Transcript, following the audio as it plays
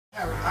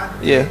I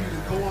dare you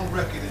to go on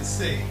record and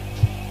say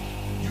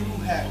you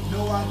have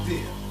no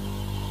idea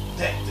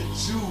that the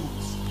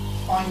Jews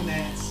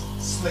finance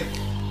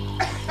slavery.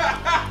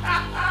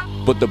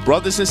 But the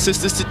brothers and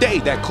sisters today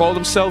that call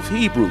themselves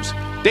Hebrews,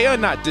 they are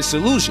not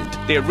disillusioned.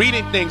 They're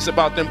reading things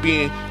about them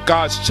being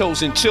God's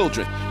chosen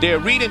children. They're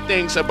reading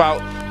things about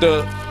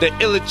the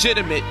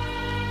illegitimate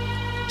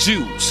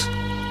Jews,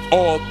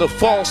 or the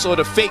false or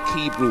the fake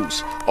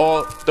Hebrews,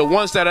 or the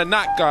ones that are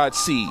not God's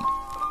seed.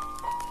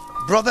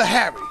 Brother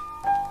Harry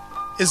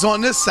is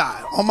on this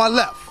side, on my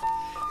left,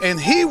 and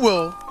he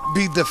will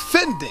be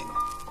defending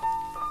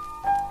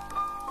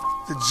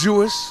the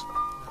Jewish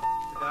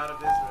God of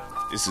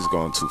Israel. This is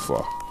going too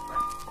far.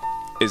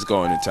 It's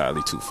going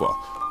entirely too far.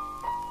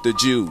 The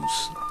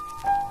Jews,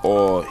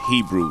 or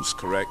Hebrews,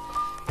 correct?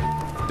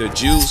 The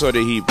Jews or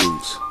the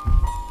Hebrews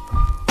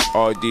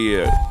are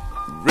the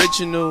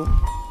original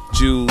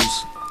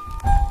Jews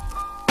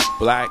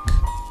black,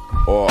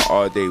 or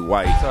are they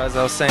white? So as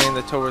I was saying,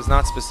 the Torah is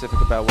not specific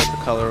about what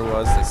the color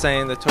was. It's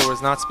saying the Torah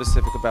is not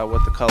specific about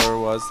what the color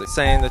was. It's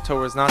saying the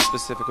Torah is not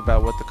specific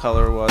about what the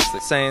color was.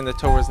 It's saying the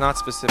Torah is not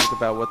specific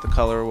about what the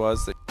color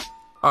was.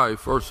 Alright,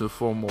 first and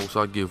foremost,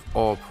 I give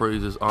all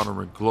praises,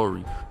 honor, and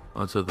glory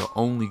unto the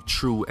only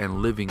true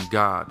and living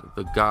God,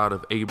 the God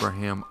of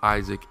Abraham,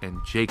 Isaac, and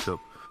Jacob,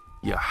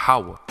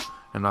 Yahweh.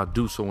 And I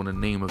do so in the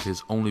name of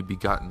his only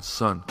begotten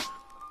Son,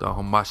 the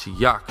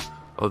Hamashiach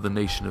of the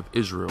nation of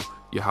Israel,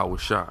 Yahweh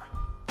Shai.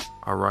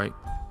 Alright,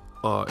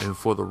 and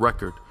for the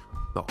record,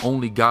 the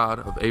only God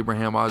of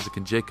Abraham, Isaac,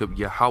 and Jacob,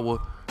 Yahweh,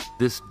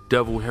 this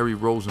devil Harry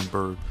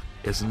Rozenberg,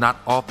 is not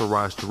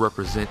authorized to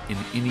represent in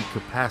any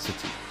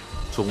capacity.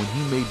 So when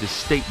he made the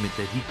statement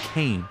that he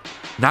came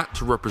not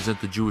to represent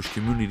the Jewish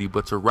community,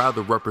 but to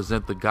rather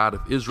represent the God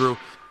of Israel,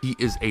 he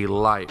is a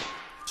liar.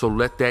 So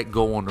let that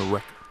go on the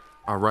record.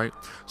 All right.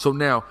 So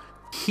now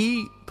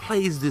he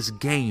plays this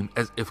game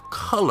as if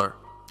color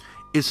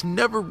is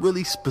never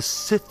really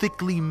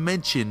specifically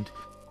mentioned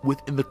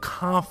within the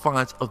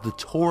confines of the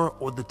Torah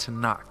or the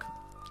Tanakh.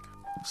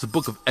 It's the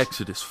book of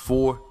Exodus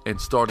 4 and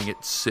starting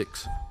at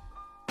 6.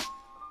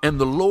 And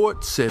the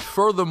Lord said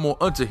furthermore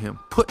unto him,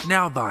 put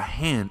now thy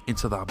hand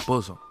into thy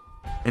bosom.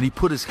 And he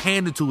put his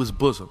hand into his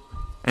bosom,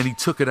 and he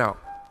took it out.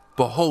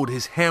 Behold,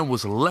 his hand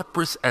was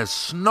leprous as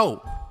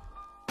snow.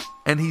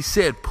 And he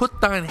said,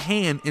 put thine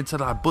hand into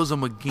thy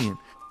bosom again.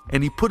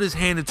 And he put his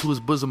hand into his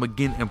bosom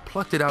again and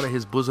plucked it out of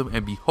his bosom,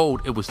 and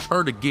behold, it was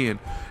turned again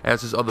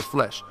as his other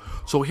flesh.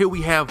 So here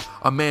we have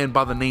a man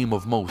by the name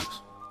of Moses.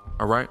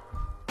 All right.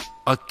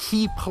 A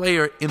key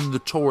player in the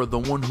Torah, the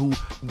one who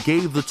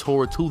gave the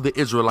Torah to the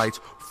Israelites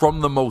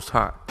from the Most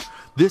High.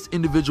 This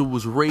individual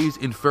was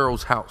raised in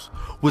Pharaoh's house,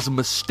 was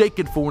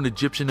mistaken for an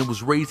Egyptian, and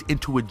was raised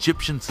into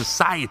Egyptian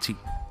society.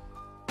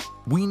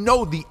 We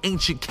know the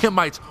ancient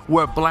Kemites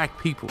were black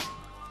people.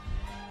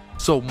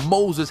 So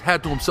Moses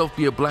had to himself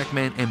be a black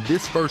man, and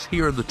this verse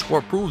here in the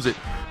Torah proves it,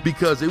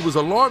 because it was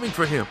alarming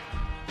for him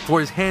for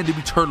his hand to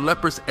be turned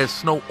leprous as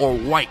snow, or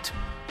white.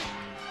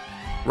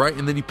 Right?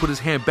 And then he put his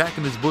hand back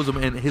in his bosom,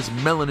 and his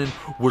melanin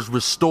was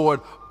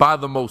restored by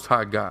the Most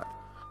High God.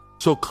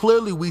 So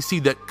clearly we see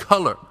that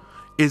color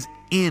is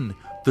in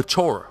the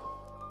Torah.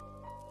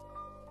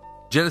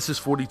 Genesis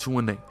 42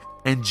 and 8.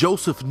 And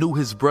Joseph knew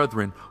his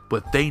brethren,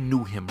 but they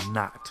knew him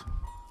not.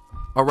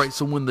 All right,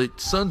 so when the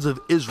sons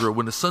of Israel,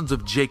 when the sons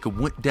of Jacob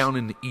went down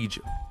into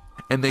Egypt,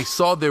 and they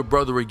saw their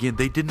brother again,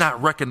 they did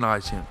not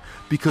recognize him.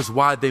 Because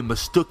why? They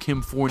mistook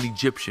him for an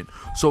Egyptian.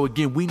 So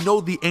again, we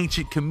know the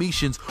ancient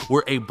Cometians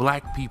were a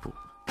black people.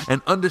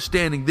 And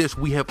understanding this,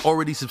 we have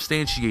already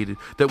substantiated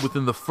that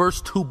within the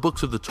first two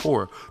books of the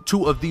Torah,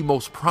 two of the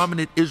most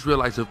prominent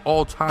Israelites of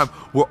all time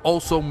were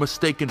also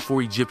mistaken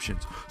for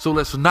Egyptians. So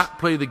let's not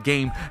play the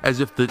game as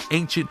if the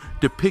ancient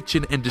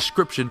depiction and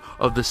description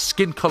of the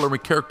skin color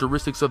and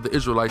characteristics of the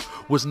Israelites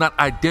was not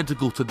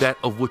identical to that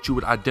of what you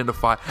would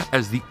identify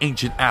as the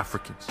ancient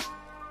Africans.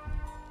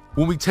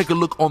 When we take a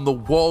look on the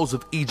walls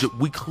of Egypt,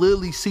 we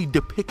clearly see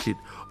depicted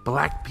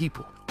black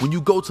people. When you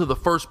go to the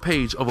first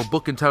page of a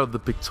book entitled The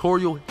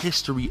Pictorial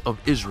History of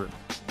Israel,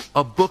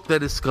 a book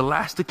that is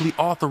scholastically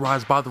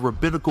authorized by the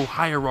rabbinical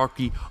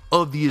hierarchy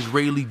of the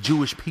Israeli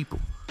Jewish people,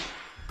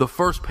 the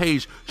first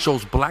page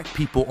shows black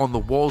people on the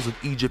walls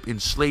of Egypt in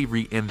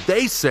slavery, and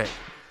they say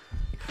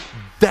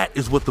that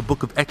is what the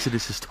book of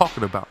Exodus is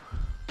talking about.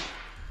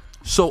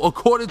 So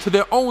according to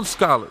their own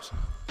scholars,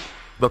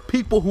 the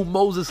people who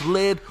Moses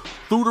led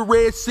through the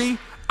Red Sea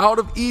out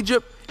of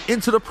Egypt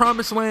into the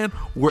promised land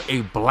were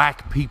a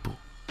black people.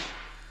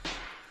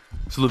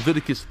 It's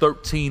Leviticus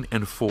 13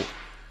 and 4.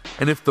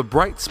 And if the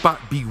bright spot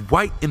be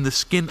white in the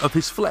skin of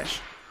his flesh.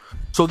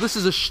 So this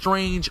is a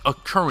strange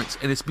occurrence,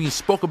 and it's being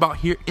spoke about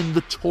here in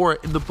the Torah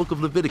in the book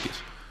of Leviticus.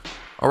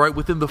 All right,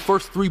 within the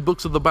first three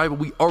books of the Bible,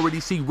 we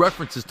already see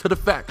references to the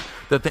fact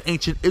that the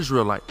ancient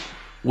Israelite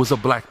was a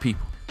black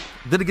people.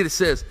 Then again, it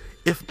says,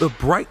 if the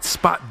bright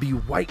spot be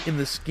white in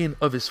the skin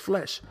of his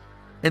flesh,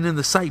 and in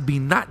the sight be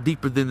not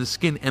deeper than the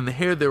skin, and the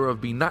hair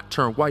thereof be not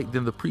turned white,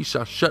 then the priest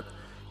shall shut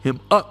him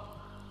up,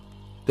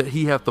 that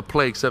he hath the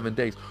plague 7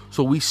 days.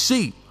 So we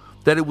see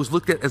that it was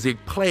looked at as a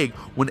plague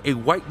when a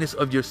whiteness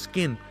of your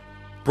skin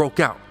broke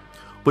out.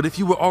 But if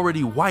you were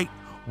already white,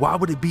 why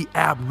would it be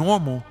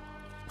abnormal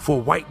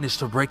for whiteness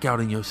to break out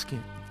in your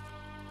skin?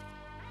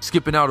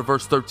 Skipping out of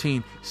verse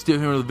 13, still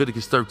here in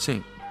Leviticus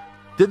 13.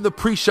 Then the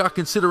priest shall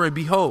consider, and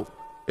behold,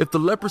 if the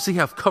leprosy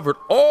have covered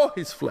all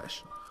his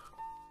flesh,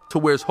 to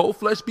where his whole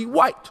flesh be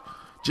white,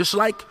 just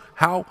like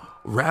how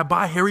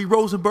Rabbi Harry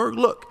Rozenberg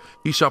look,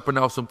 he shall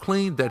pronounce him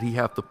clean, that he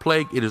hath the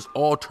plague. It is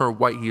all turned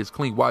white, he is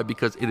clean. Why?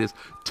 Because it has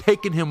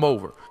taken him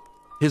over.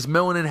 His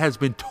melanin has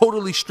been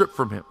totally stripped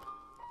from him.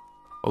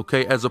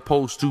 Okay, as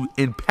opposed to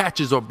in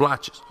patches or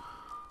blotches,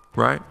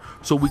 right?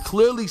 So we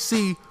clearly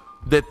see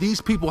that these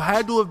people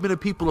had to have been a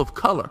people of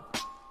color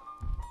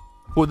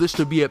for this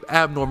to be an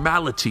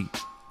abnormality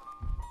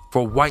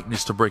for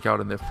whiteness to break out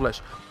in their flesh.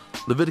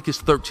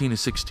 Leviticus 13 and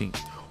 16.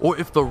 Or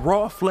if the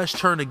raw flesh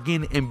turn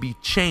again and be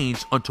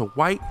changed unto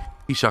white,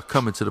 he shall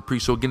come into the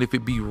priest. So again, if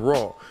it be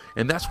raw,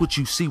 and that's what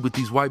you see with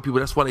these white people,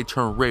 that's why they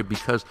turn red,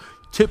 because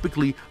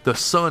typically the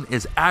sun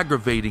is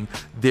aggravating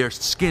their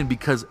skin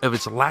because of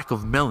its lack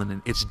of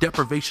melanin, its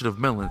deprivation of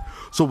melanin.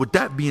 So with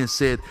that being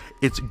said,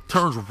 it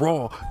turns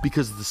raw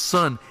because the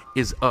sun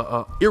is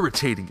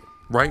irritating it,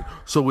 right?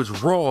 So it's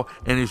raw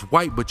and it's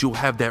white, but you'll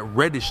have that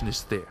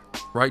reddishness there,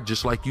 right?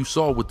 Just like you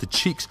saw with the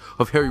cheeks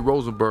of Harry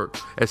Rozenberg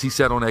as he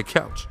sat on that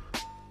couch.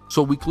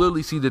 So we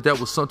clearly see that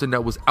that was something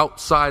that was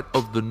outside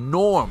of the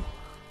norm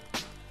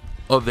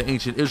of the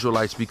ancient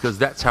Israelites, because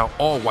that's how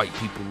all white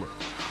people look.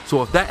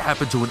 So if that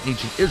happened to an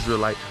ancient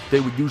Israelite, they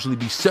would usually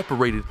be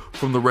separated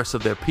from the rest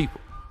of their people.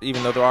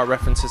 Even though there are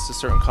references to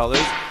certain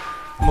colors,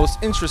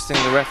 most interesting,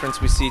 the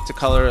reference we see to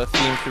color, a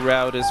theme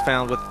throughout, is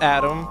found with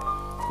Adam,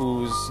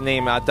 whose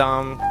name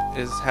Adam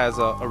has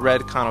a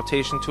red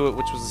connotation to it,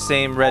 which was the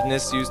same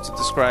redness used to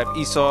describe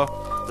Esau,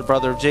 the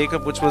brother of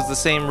Jacob, which was the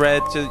same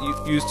red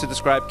used to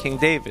describe King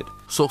David.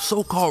 So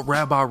so-called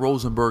Rabbi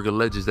Rozenberg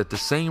alleges that the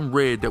same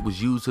red that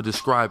was used to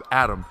describe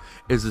Adam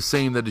is the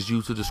same that is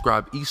used to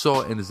describe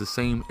Esau, and is the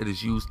same that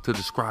is used to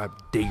describe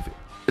David.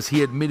 As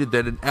he admitted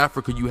that in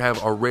Africa you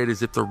have a red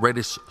as if the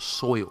reddish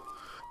soil.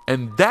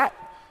 And that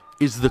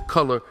is the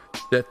color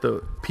that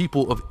the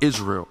people of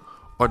Israel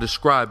are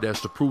described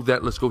as. To prove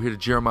that, let's go here to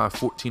Jeremiah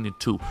 14 and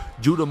 2.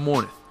 Judah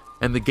mourneth,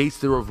 and the gates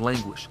thereof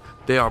languish.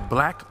 They are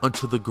black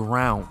unto the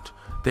ground.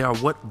 They are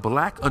what?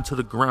 Black unto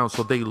the ground.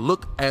 So they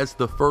look as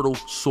the fertile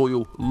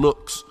soil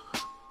looks.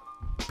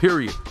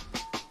 Period.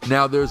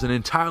 Now there's an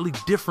entirely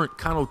different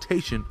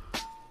connotation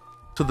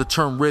to the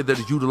term red that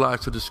is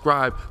utilized to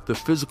describe the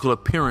physical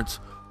appearance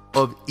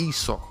of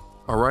Esau.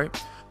 All right.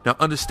 Now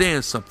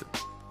understand something.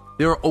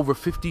 There are over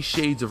 50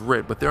 shades of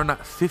red, but there are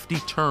not 50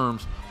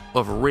 terms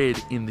of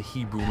red in the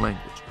Hebrew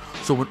language.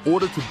 So in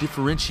order to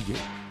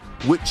differentiate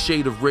which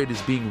shade of red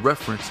is being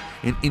referenced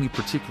in any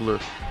particular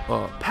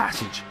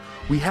passage,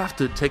 we have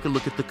to take a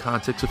look at the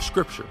context of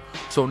scripture.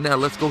 So now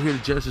let's go here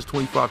to Genesis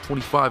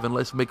 25:25 and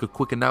let's make a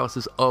quick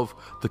analysis of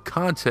the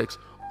context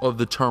of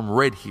the term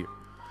red here.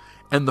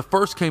 And the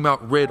first came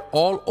out red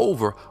all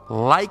over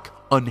like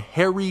an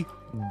hairy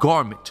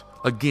garment.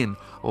 Again,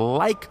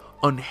 like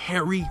an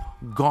hairy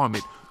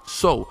garment.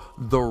 So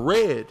the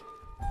red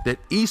that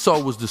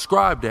Esau was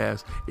described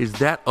as is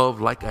that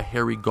of like a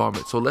hairy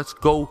garment. So let's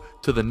go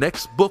to the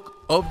next book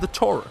of the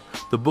Torah,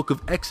 the book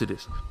of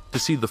Exodus, to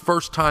see the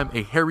first time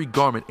a hairy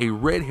garment, a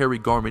red hairy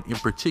garment in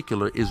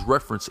particular, is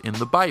referenced in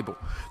the Bible.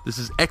 This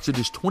is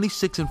Exodus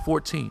 26 and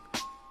 14.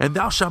 And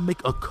thou shalt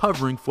make a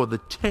covering for the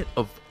tent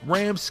of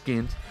ram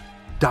skins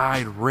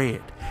dyed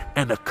red,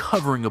 and a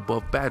covering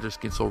above badger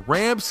skin. So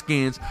ram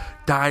skins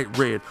dyed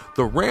red.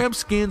 The ram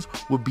skins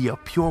would be a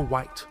pure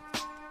white.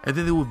 And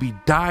then they would be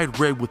dyed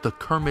red with the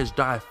kermes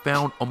dye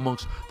found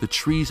amongst the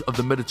trees of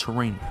the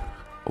Mediterranean.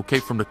 Okay,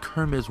 from the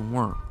kermes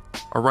worm.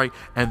 All right,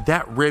 and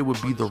that red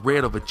would be the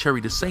red of a cherry,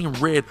 the same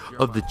red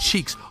of the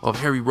cheeks of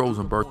Harry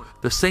Rozenberg,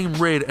 the same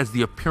red as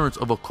the appearance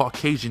of a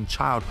Caucasian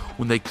child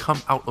when they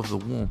come out of the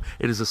womb.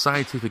 It is a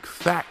scientific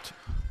fact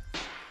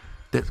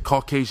that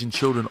Caucasian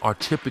children are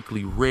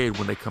typically red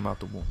when they come out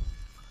the womb.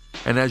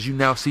 And as you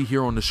now see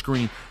here on the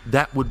screen,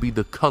 that would be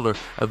the color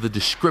of the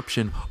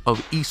description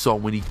of Esau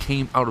when he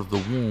came out of the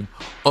womb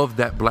of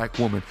that black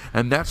woman.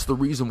 And that's the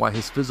reason why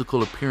his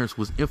physical appearance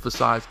was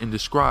emphasized and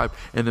described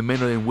in the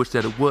manner in which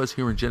that it was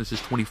here in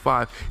Genesis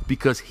 25,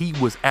 because he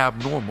was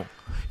abnormal.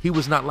 He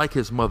was not like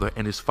his mother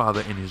and his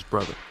father and his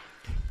brother.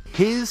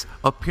 His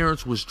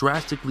appearance was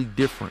drastically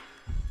different,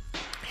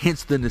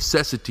 hence the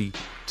necessity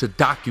to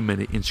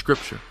document it in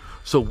scripture.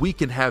 So we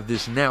can have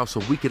this now,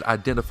 so we can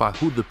identify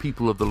who the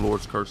people of the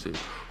Lord's curse is,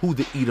 who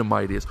the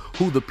Edomite is,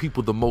 who the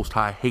people the Most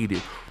High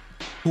hated,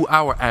 who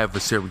our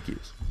adversary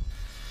is.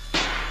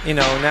 You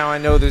know, now I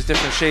know there's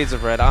different shades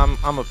of red. I'm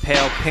a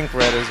pale pink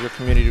red, as your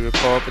community would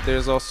call it, but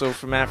there's also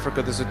from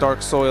Africa, there's a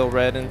dark soil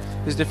red, and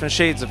there's different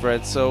shades of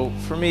red. So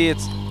for me,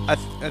 I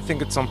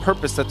think it's on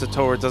purpose that the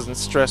Torah doesn't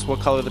stress what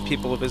color the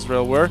people of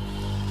Israel were.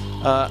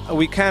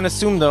 We can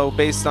assume, though,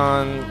 based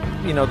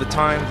on, you know, the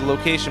time, the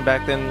location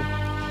back then,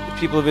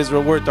 people of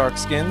Israel were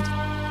dark-skinned.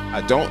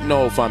 I don't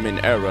know if I'm in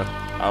error.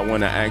 I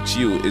want to ask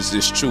you, is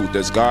this true?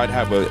 Does God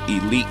have an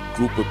elite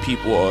group of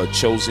people or a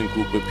chosen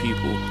group of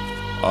people,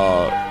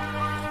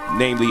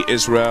 namely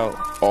Israel,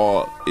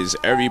 or is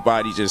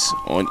everybody just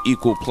on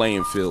equal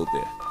playing field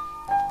there?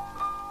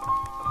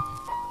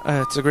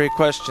 It's a great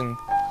question.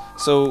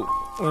 So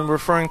when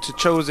referring to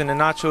chosen and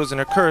not chosen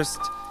or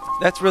cursed,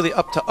 that's really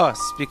up to us,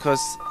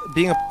 because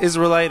being an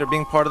Israelite or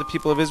being part of the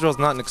people of Israel is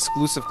not an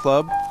exclusive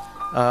club.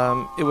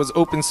 It was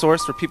open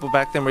source for people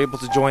back then were able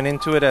to join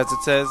into it. As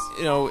it says,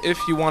 you know, if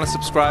you want to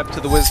subscribe to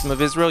the wisdom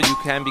of Israel, you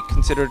can be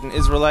considered an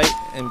Israelite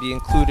and be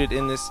included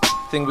in this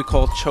thing we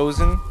call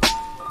chosen.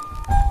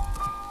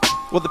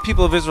 Well, the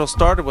people of Israel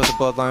started with a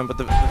bloodline, but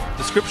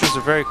the scriptures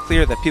are very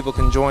clear that people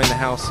can join the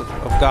house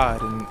of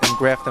God and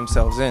graft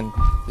themselves in.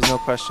 There's no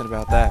question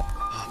about that.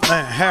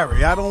 Man,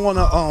 Harry, I don't want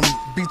to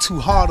be too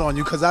hard on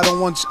you, because I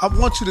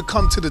want you to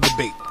come to the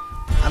debate.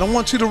 I don't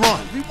want you to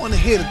run. We want to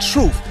hear the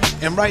truth.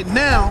 And right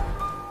now,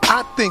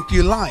 I think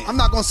you're lying. I'm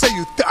not going to say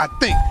I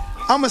think.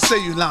 I'm going to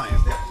say you're lying,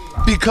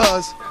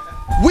 because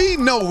we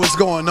know what's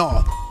going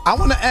on. I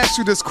want to ask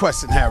you this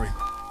question, Harry.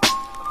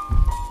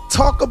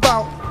 Talk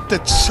about the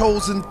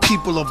chosen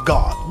people of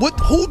God.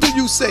 Who do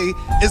you say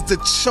is the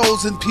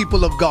chosen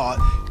people of God?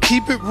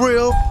 Keep it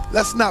real.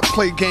 Let's not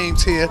play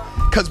games here,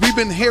 because we've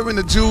been hearing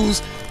the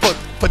Jews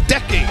for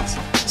decades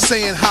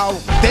saying how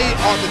they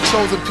are the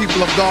chosen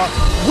people of God.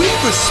 We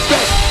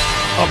respect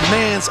a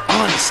man's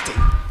honesty.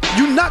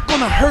 You're not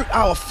gonna hurt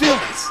our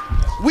feelings.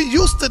 We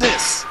used to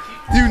this.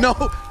 You know,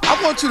 I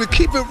want you to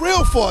keep it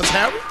real for us,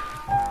 Harry.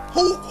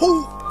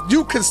 Who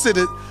you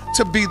consider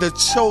to be the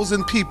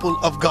chosen people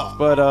of God?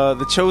 But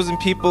the chosen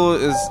people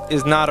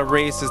is not a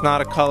race, is not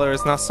a color,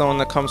 it's not someone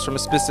that comes from a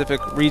specific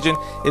region.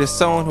 It is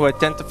someone who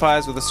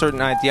identifies with a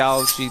certain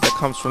ideology that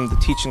comes from the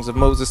teachings of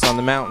Moses on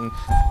the mountain.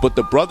 But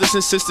the brothers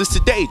and sisters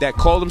today that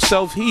call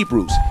themselves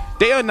Hebrews,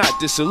 they are not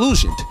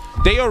disillusioned.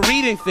 They are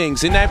reading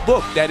things in that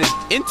book that is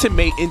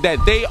intimating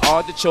that they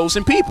are the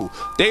chosen people.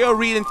 They are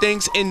reading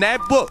things in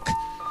that book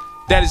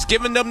that is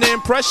giving them the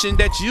impression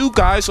that you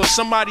guys or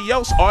somebody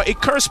else are a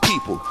cursed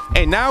people.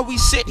 And now we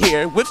sit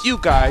here with you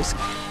guys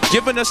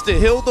giving us the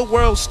heal the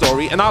world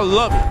story, and I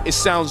love it. It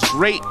sounds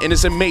great and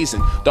it's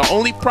amazing. The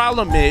only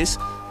problem is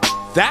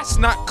that's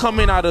not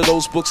coming out of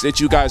those books that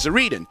you guys are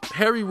reading.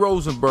 Harry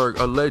Rozenberg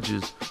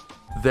alleges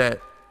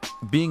that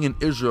being an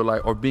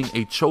Israelite or being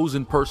a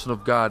chosen person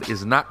of God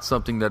is not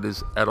something that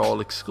is at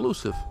all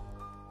exclusive,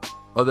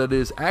 or that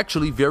is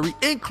actually very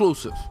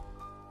inclusive.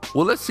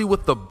 Well, let's see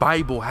what the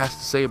Bible has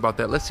to say about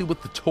that. Let's see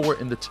what the Torah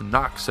and the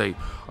Tanakh say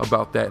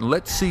about that. And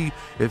let's see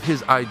if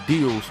his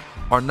ideals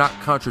are not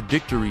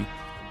contradictory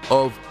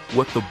of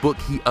what the book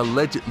he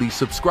allegedly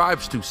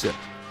subscribes to said.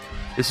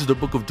 This is the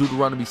book of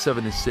Deuteronomy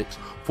 7:6.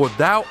 For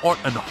thou art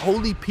an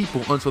holy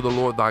people unto the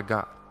Lord thy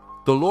God.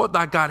 The Lord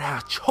thy God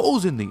hath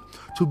chosen thee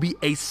to be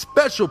a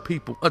special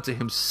people unto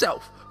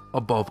himself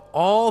above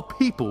all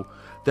people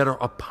that are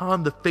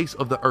upon the face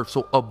of the earth.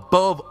 So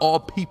above all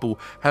people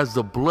has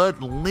the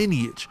blood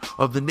lineage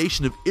of the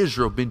nation of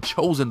Israel been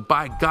chosen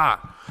by God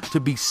to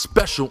be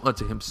special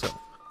unto himself,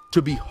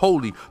 to be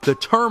holy. The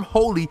term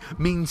holy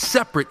means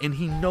separate, and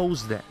he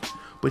knows that.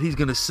 But he's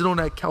going to sit on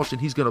that couch and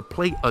he's going to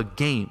play a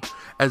game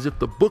as if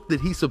the book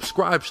that he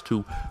subscribes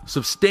to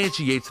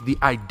substantiates the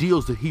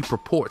ideals that he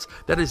purports.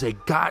 That is a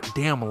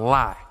goddamn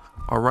lie.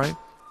 All right.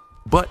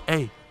 But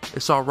hey,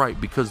 it's all right,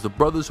 because the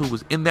brothers who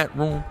was in that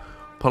room,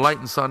 Polite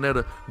and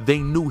Sonetta, they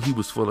knew he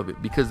was full of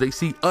it, because they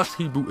see us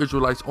Hebrew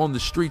Israelites on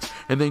the streets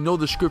and they know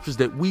the scriptures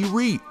that we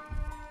read,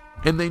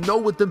 and they know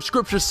what them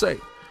scriptures say,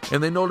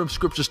 and they know them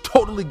scriptures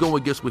totally go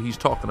against what he's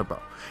talking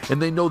about.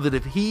 And they know that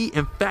if he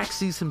in fact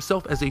sees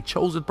himself as a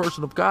chosen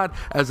person of God,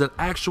 as an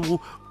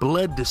actual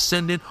blood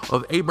descendant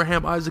of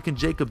Abraham, Isaac, and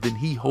Jacob, then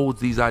he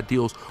holds these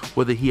ideals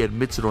whether he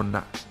admits it or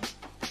not.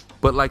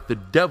 But like the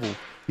devil,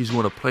 he's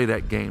going to play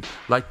that game.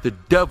 Like the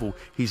devil,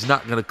 he's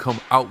not going to come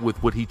out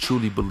with what he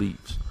truly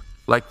believes.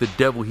 Like the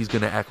devil, he's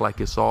going to act like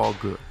it's all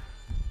good.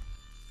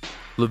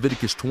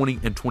 Leviticus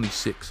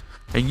 20:26.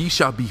 And ye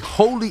shall be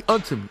holy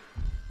unto me,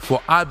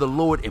 for I the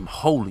Lord am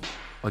holy.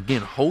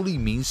 Again, holy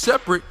means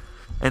separate,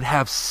 and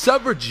have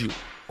severed you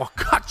or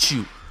cut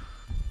you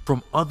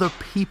from other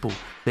people,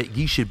 that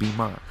ye should be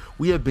mine.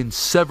 We have been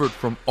severed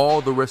from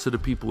all the rest of the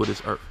people of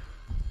this earth.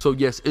 So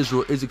yes,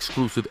 Israel is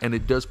exclusive, and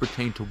it does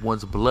pertain to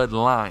one's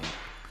bloodline.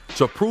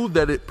 To prove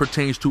that it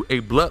pertains to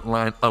a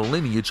bloodline, a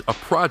lineage, a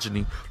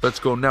progeny, let's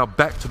go now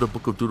back to the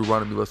book of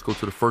Deuteronomy. Let's go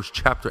to the 1st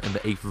chapter and the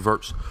 8th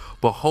verse.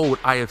 Behold,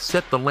 I have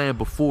set the land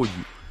before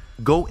you.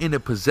 Go in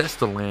and possess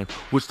the land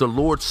which the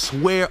Lord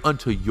sware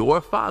unto your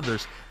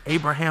fathers,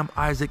 Abraham,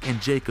 Isaac,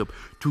 and Jacob,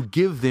 to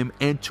give them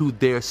and to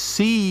their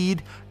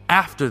seed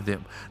after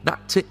them.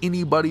 Not to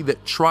anybody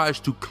that tries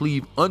to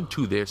cleave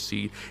unto their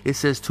seed. It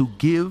says to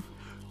give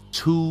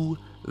to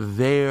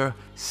their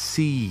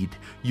seed.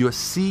 Your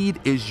seed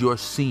is your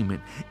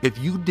semen. If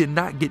you did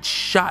not get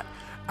shot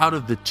out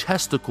of the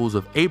testicles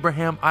of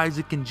Abraham,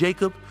 Isaac, and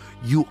Jacob,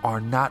 you are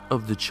not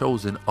of the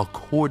chosen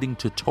according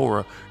to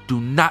Torah.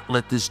 Do not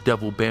let this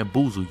devil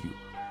bamboozle you.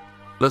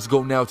 Let's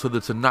go now to the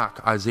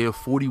Tanakh, Isaiah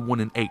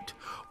 41:8.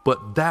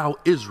 But thou,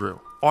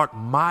 Israel, art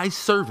my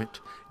servant,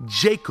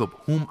 Jacob,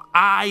 whom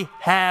I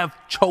have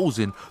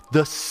chosen,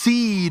 the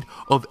seed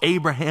of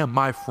Abraham,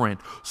 my friend.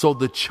 So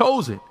the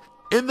chosen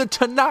in the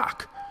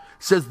Tanakh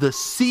says the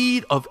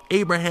seed of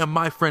Abraham,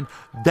 my friend.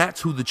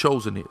 That's who the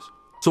chosen is.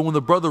 So when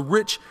the brother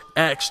Rich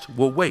asked,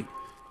 well, wait,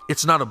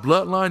 it's not a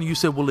bloodline. You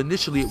said, well,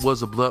 initially it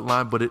was a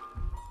bloodline, but it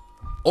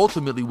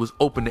ultimately was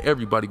open to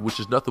everybody, which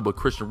is nothing but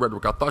Christian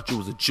rhetoric. I thought you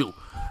was a Jew.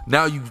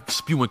 Now you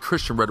spewing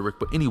Christian rhetoric.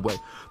 But anyway,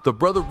 the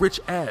brother Rich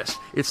asked,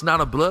 it's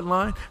not a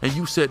bloodline? And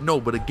you said no.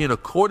 But again,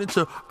 according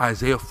to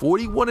Isaiah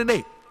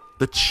 41:8,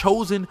 the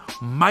chosen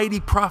mighty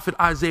prophet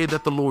Isaiah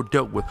that the Lord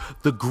dealt with,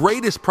 the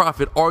greatest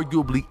prophet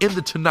arguably in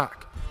the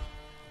Tanakh,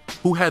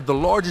 who had the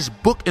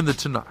largest book in the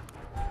Tanakh,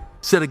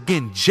 said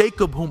again,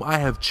 Jacob, whom I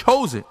have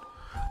chosen,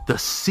 the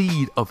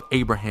seed of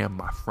Abraham,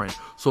 my friend.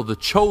 So the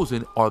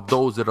chosen are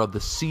those that are the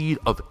seed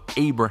of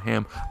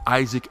Abraham,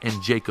 Isaac,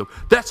 and Jacob.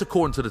 That's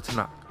according to the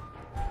Tanakh.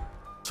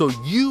 So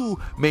you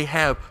may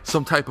have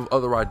some type of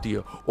other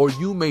idea, or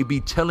you may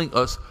be telling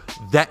us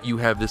that you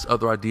have this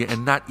other idea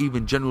and not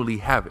even generally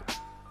have it.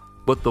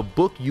 But the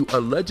book you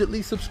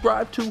allegedly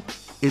subscribe to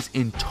is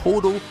in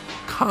total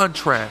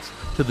contrast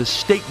to the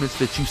statements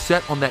that you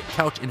sat on that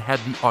couch and had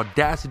the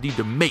audacity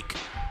to make.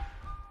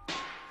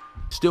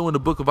 Still in the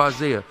book of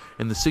Isaiah,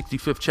 in the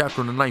 65th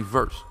chapter and the 9th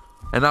verse.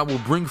 And I will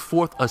bring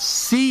forth a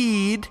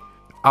seed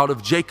out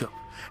of Jacob,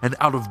 and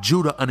out of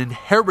Judah an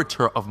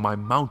inheritor of my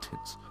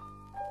mountains.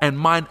 And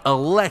mine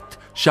elect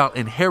shall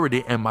inherit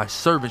it, and my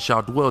servant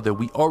shall dwell there.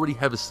 We already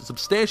have it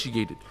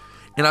substantiated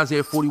in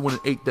Isaiah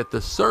 41:8 that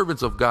the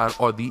servants of God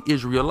are the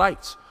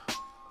Israelites.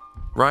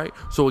 Right?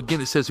 So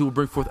again, it says he will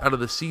bring forth out of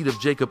the seed of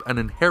Jacob an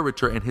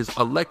inheritor, and his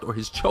elect or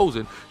his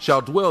chosen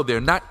shall dwell there.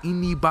 Not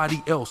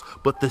anybody else,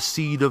 but the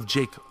seed of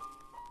Jacob.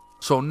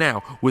 So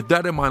now, with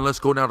that in mind, let's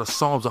go now to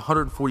Psalms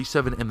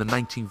 147 and the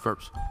 19th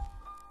verse.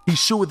 He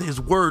sheweth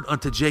his word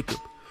unto Jacob,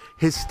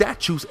 his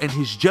statutes and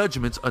his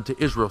judgments unto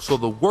Israel. So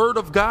the word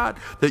of God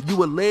that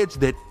you allege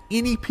that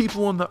any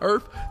people on the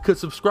earth could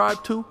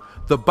subscribe to,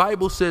 the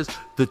Bible says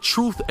the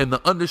truth and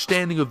the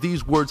understanding of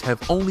these words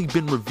have only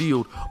been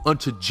revealed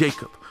unto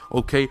Jacob,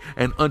 okay,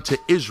 and unto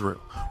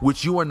Israel,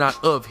 which you are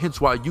not of,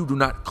 hence why you do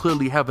not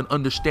clearly have an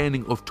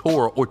understanding of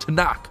Torah or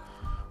Tanakh.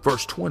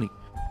 Verse 20.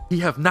 He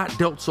have not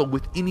dealt so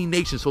with any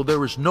nation. So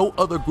there is no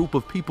other group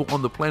of people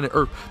on the planet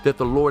earth that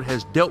the Lord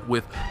has dealt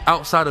with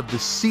outside of the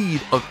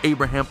seed of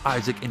Abraham,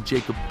 Isaac, and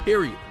Jacob,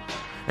 period.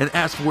 And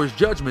as for his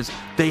judgments,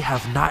 they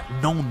have not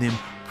known them.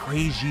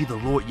 Praise ye the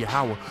Lord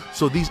Yahweh.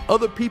 So these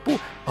other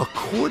people,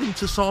 according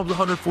to Psalms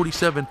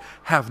 147,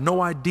 have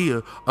no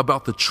idea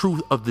about the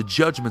truth of the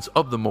judgments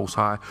of the Most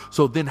High.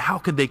 So then how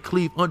can they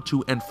cleave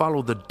unto and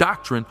follow the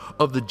doctrine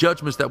of the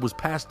judgments that was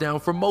passed down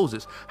from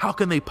Moses? How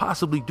can they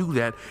possibly do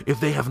that if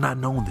they have not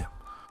known them,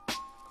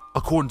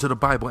 according to the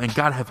Bible, and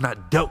God have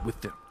not dealt with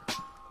them?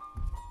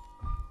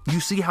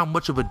 You see how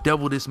much of a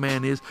devil this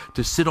man is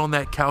to sit on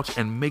that couch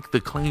and make the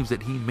claims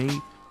that he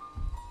made,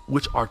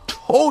 which are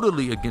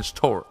totally against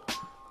Torah.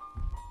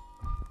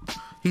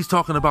 He's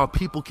talking about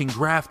people can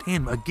graft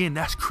in. Again,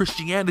 that's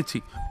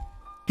Christianity.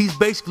 He's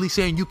basically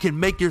saying you can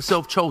make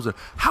yourself chosen.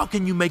 How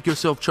can you make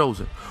yourself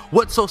chosen?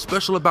 What's so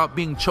special about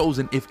being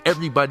chosen if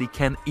everybody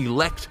can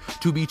elect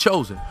to be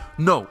chosen?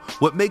 No,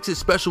 what makes it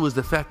special is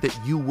the fact that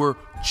you were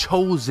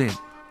chosen.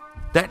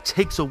 That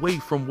takes away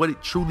from what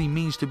it truly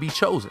means to be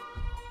chosen.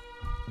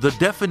 The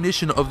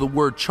definition of the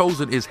word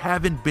chosen is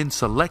having been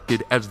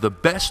selected as the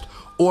best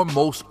or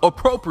most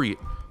appropriate.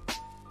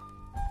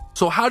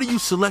 So how do you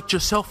select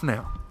yourself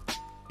now?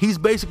 He's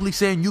basically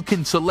saying you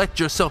can select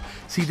yourself.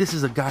 See, this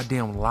is a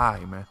goddamn lie,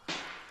 man.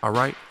 All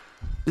right?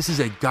 This is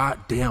a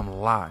goddamn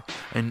lie.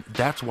 And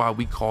that's why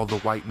we call the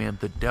white man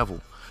the devil,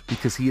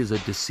 because he is a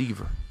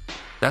deceiver.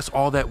 That's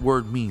all that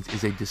word means,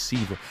 is a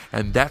deceiver.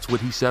 And that's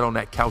what he sat on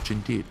that couch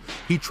and did.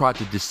 He tried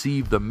to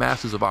deceive the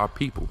masses of our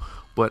people.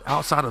 But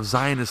outside of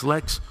Zionist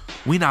Lex,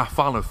 we not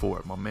falling for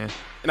it, my man.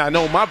 And I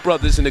know my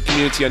brothers in the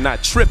community are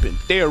not tripping.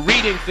 They are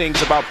reading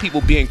things about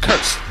people being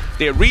cursed.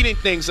 They're reading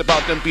things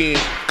about them being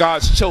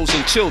God's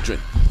chosen children.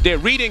 They're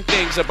reading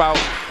things about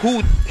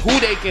who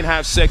they can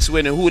have sex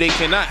with and who they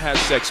cannot have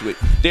sex with.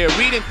 They're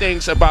reading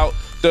things about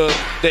the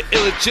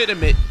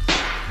illegitimate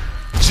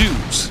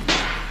Jews,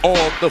 or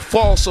the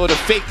false or the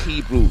fake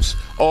Hebrews,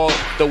 or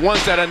the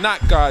ones that are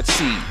not God's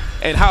seed,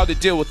 and how to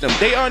deal with them.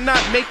 They are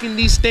not making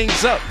these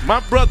things up.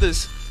 My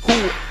brothers,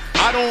 who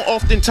I don't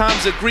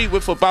oftentimes agree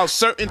with about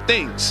certain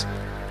things,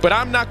 but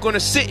I'm not going to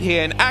sit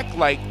here and act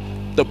like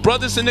the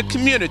brothers in the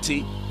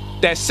community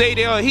that say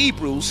they are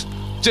Hebrews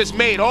just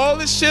made all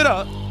this shit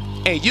up,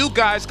 and you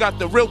guys got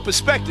the real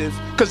perspective,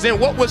 because then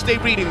what was they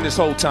reading this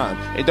whole time?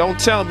 And don't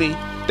tell me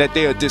that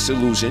they are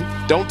disillusioned.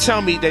 Don't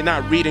tell me they're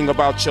not reading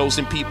about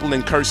chosen people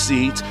and cursed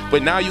seeds,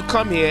 but now you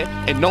come here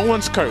and no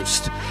one's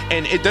cursed,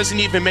 and it doesn't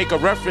even make a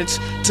reference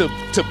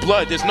to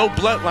blood. There's no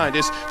bloodline.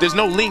 There's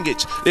no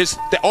lineage.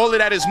 All of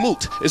that is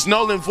moot. It's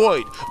null and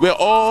void. We're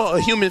all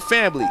a human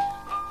family.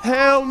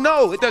 Hell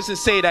no, it doesn't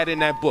say that in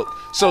that book.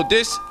 So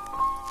this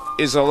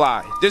is a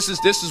lie. This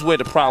is where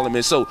the problem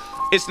is. So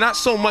it's not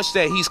so much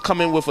that he's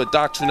coming with a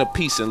doctrine of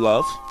peace and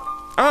love.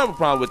 I don't have a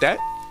problem with that.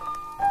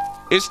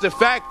 It's the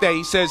fact that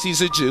he says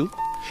he's a Jew.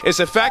 It's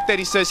the fact that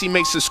he says he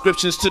makes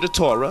subscriptions to the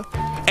Torah.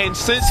 And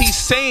since he's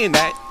saying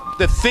that,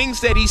 the things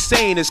that he's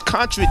saying is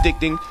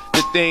contradicting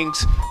the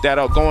things that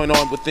are going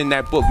on within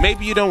that book.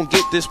 Maybe you don't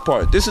get this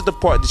part. This is the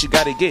part that you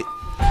got to get.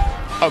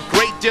 A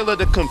great deal of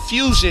the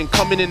confusion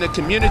coming in the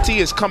community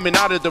is coming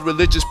out of the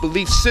religious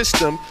belief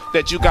system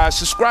that you guys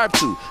subscribe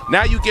to.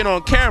 Now you get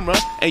on camera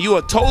and you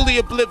are totally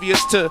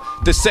oblivious to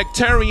the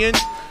sectarian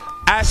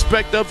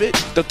aspect of it,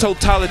 the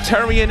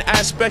totalitarian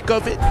aspect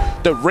of it,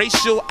 the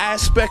racial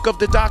aspect of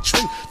the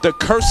doctrine, the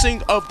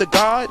cursing of the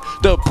God,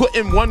 the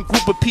putting one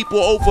group of people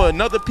over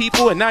another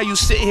people, and now you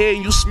sit here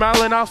and you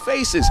smile in our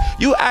faces.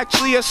 You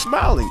actually are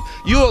smiling.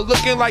 You are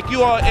looking like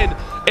you are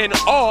in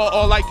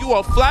awe, or like you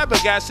are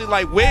flabbergasted,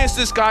 like where's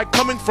this guy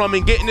coming from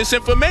and getting this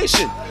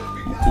information?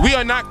 We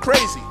are not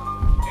crazy.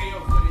 Hey, yo,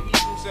 for the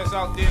Hebrews that's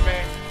out there,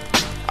 man,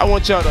 I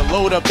want y'all to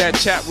load up that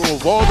chat room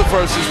of all the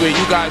verses where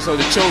you guys are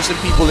the chosen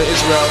people of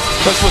Israel.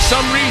 Because for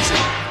some reason,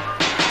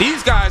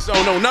 these guys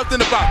don't know nothing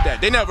about that.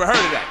 They never heard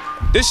of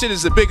that. This shit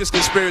is the biggest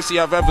conspiracy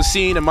I've ever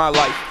seen in my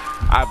life.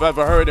 I've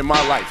ever heard in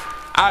my life.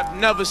 I've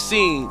never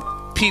seen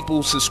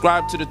people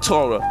subscribe to the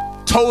Torah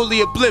totally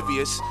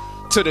oblivious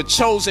to the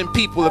chosen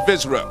people of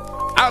Israel.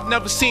 I've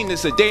never seen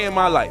this a day in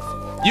my life.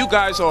 You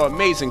guys are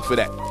amazing for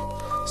that.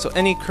 So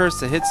any curse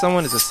that hits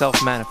someone is a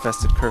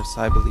self-manifested curse,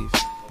 I believe.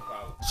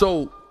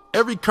 So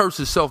every curse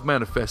is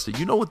self-manifested.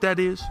 You know what that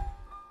is?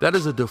 That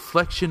is a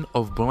deflection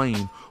of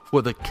blame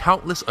for the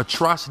countless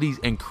atrocities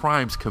and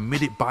crimes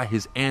committed by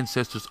his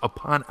ancestors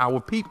upon our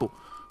people.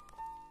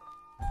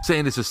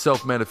 Saying it's a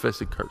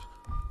self-manifested curse.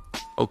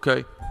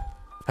 Okay?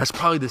 That's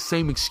probably the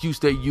same excuse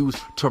they use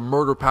to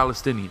murder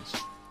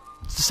Palestinians.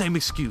 It's the same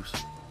excuse.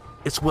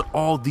 It's what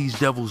all these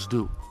devils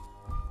do.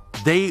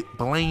 They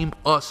blame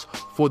us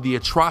for the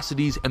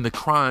atrocities and the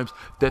crimes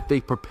that they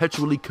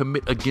perpetually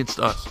commit against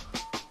us.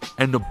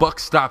 And the buck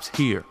stops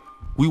here.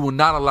 We will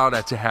not allow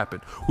that to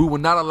happen. We will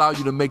not allow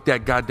you to make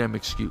that goddamn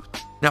excuse.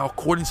 Now,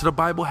 according to the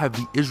Bible, have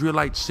the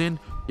Israelites sinned?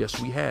 Yes,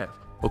 we have.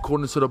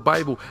 According to the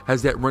Bible,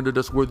 has that rendered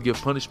us worthy of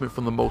punishment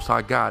from the Most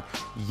High God?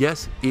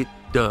 Yes, it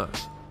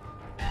does.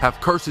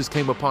 Have curses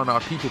came upon our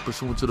people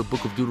pursuant to the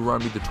book of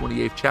Deuteronomy, the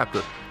 28th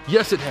chapter?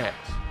 Yes, it has.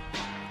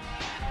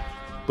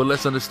 But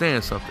let's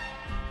understand something.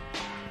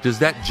 Does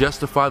that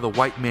justify the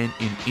white man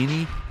in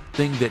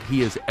anything that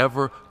he has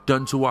ever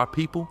done to our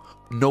people?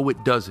 No,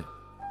 it doesn't.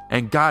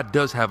 And God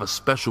does have a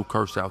special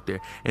curse out there,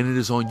 and it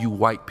is on you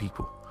white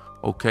people.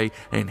 Okay?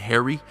 And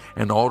Harry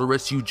and all the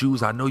rest of you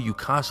Jews, I know you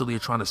constantly are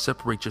trying to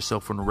separate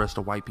yourself from the rest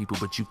of white people,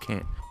 but you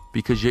can't,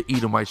 because you're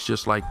Edomites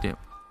just like them.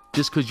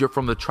 Just because you're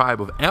from the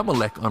tribe of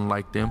Amalek,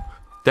 unlike them,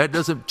 that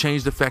doesn't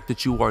change the fact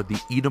that you are the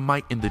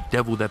Edomite and the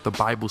devil that the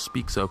Bible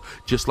speaks of,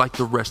 just like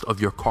the rest of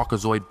your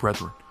Caucasoid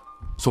brethren.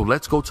 So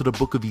let's go to the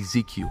book of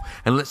Ezekiel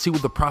and let's see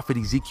what the prophet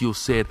Ezekiel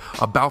said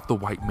about the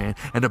white man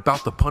and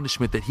about the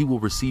punishment that he will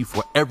receive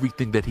for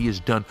everything that he has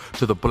done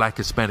to the Black,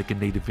 Hispanic, and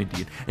Native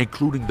Indian,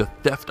 including the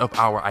theft of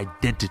our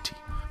identity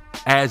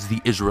as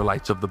the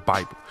Israelites of the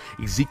Bible.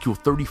 Ezekiel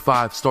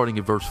 35, starting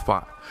in verse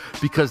 5.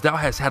 Because thou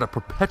hast had a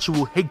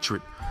perpetual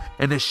hatred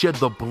and has shed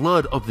the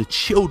blood of the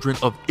children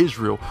of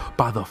Israel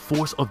by the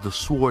force of the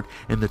sword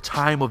in the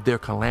time of their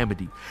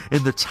calamity,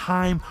 in the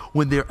time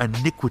when their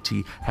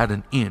iniquity had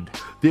an end.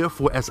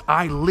 Therefore, as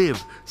I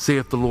live,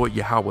 saith the Lord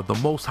Yahweh, the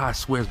Most High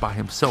swears by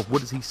himself.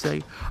 What does he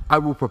say? I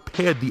will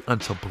prepare thee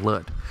unto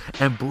blood,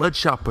 and blood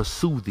shall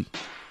pursue thee.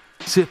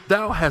 So if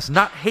thou hast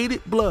not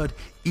hated blood,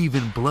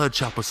 even blood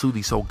shall pursue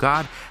thee. So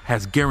God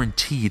has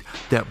guaranteed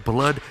that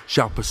blood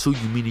shall pursue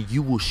you, meaning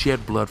you will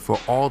shed blood for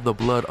all the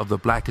blood of the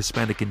Black,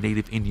 Hispanic, and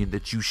Native Indian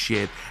that you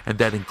shed. And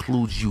that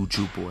includes you,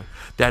 Jew boy.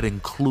 That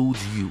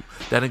includes you.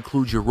 That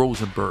includes your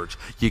Rozenbergs,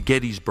 your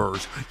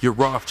Gettysburgs, your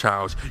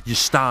Rothschilds, your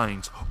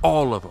Steins,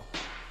 all of them.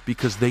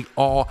 Because they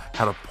all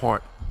had a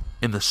part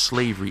in the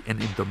slavery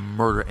and in the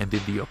murder and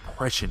in the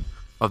oppression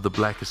of the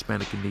Black,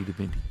 Hispanic, and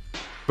Native Indian.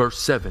 Verse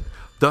 7.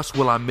 Thus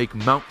will I make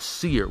Mount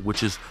Seir,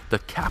 which is the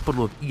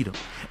capital of Edom.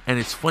 And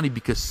it's funny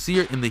because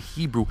Seir in the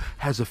Hebrew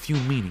has a few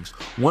meanings,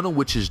 one of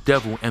which is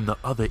devil and the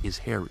other is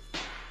hairy.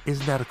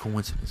 Isn't that a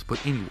coincidence?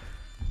 But anyway,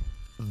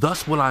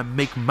 thus will I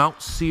make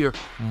Mount Seir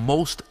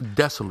most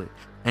desolate,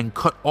 and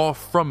cut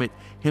off from it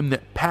him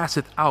that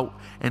passeth out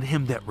and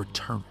him that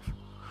returneth.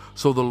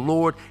 So the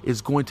Lord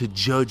is going to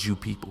judge you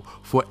people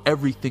for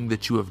everything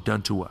that you have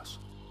done to us.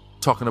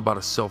 Talking about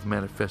a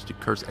self-manifested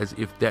curse as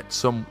if that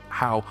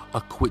somehow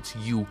acquits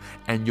you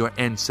and your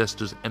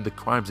ancestors and the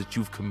crimes that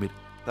you've committed.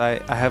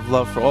 I have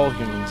love for all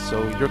humans.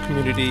 So your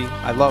community,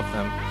 I love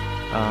them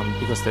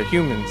because they're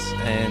humans.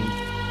 And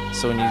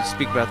so when you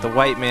speak about the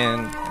white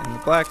man and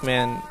the black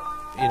man,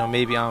 you know,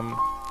 maybe I'm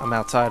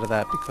outside of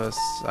that because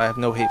I have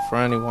no hate for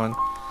anyone.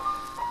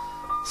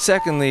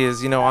 Secondly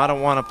is, you know, I don't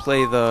want to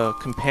play the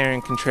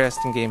comparing,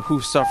 contrasting game,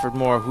 who suffered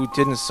more, who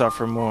didn't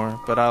suffer more.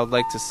 But I would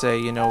like to say,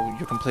 you know,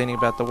 you're complaining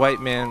about the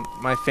white man.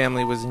 My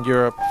family was in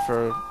Europe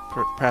for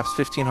perhaps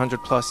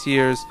 1,500 plus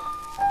years.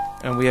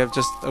 and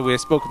we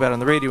spoke about it on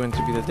the radio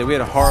interview that day. We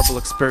had a horrible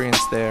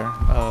experience there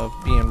of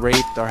being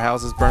raped, our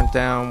houses burnt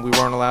down, we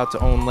weren't allowed to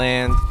own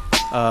land,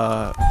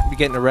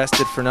 getting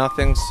arrested for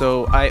nothing.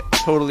 So I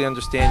totally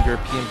understand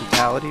European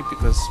brutality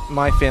because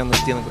my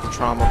family's dealing with the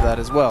trauma of that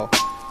as well.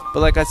 But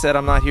like I said,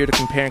 I'm not here to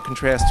compare and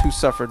contrast who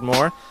suffered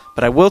more,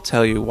 but I will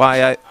tell you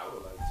why I...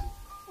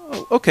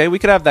 Oh, okay, we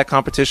could have that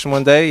competition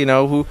one day, you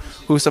know,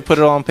 who's to put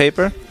it all on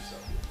paper.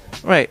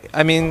 Right,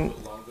 I mean,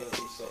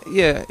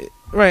 yeah,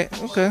 right,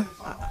 okay.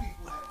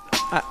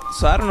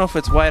 So I don't know if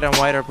it's white on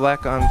white or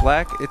black on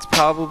black. It's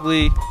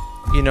probably,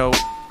 you know,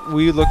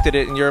 we looked at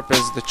it in Europe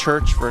as the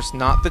church versus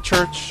not the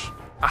church.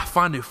 I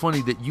find it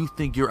funny that you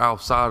think you're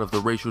outside of the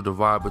racial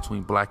divide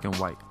between black and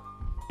white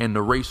and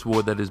the race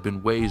war that has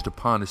been waged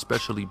upon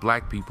especially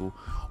black people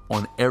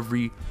on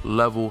every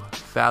level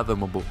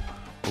fathomable,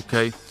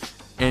 okay?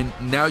 And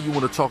now you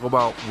want to talk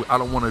about, I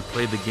don't want to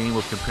play the game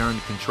of comparing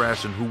and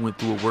contrasting who went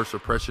through a worse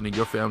oppression and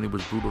your family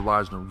was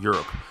brutalized in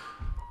Europe.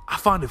 I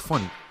find it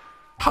funny.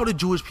 How did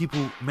Jewish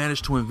people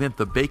manage to invent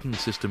the banking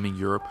system in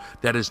Europe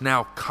that has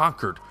now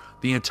conquered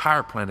the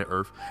entire planet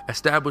Earth,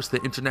 established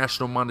the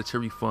International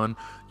Monetary Fund?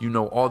 You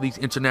know, all these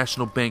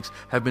international banks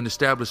have been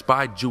established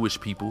by Jewish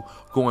people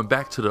going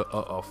back to the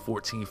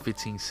 14,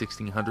 15,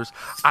 1600s.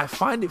 I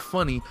find it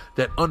funny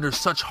that under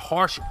such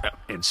harsh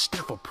and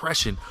stiff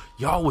oppression,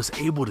 y'all was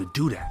able to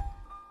do that.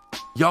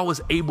 Y'all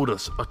was able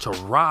to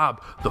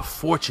rob the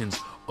fortunes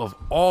of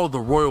all the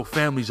royal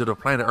families of the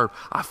planet Earth.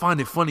 I find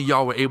it funny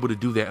y'all were able to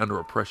do that under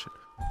oppression.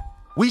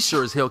 We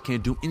sure as hell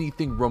can't do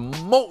anything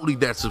remotely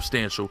that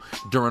substantial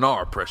during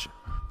our oppression.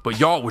 But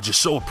y'all were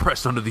just so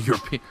oppressed under the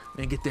European.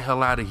 Man, get the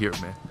hell out of here,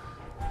 man.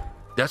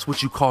 That's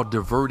what you call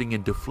diverting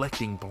and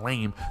deflecting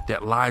blame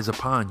that lies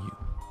upon you.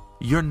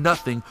 You're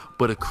nothing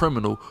but a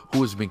criminal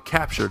who has been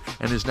captured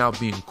and is now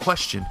being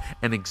questioned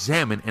and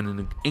examined, and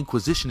an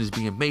inquisition is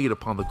being made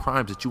upon the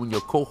crimes that you and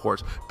your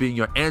cohorts, being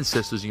your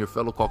ancestors and your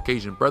fellow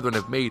Caucasian brethren,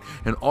 have made.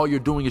 And all you're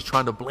doing is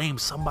trying to blame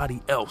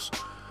somebody else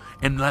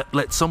and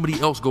let somebody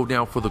else go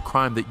down for the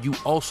crime that you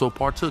also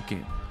partook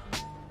in.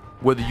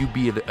 Whether you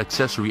be an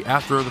accessory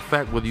after the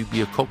fact, whether you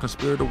be a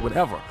co-conspirator,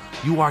 whatever,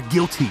 you are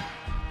guilty.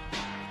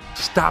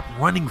 Stop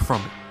running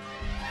from it.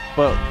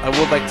 But I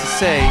would like to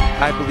say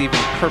I believe in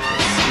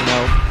purpose, you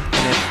know,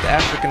 and if the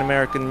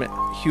African-American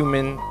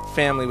human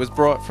family was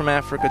brought from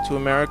Africa to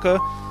America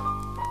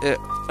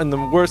in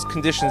the worst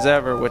conditions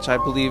ever, which I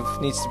believe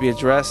needs to be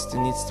addressed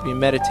and needs to be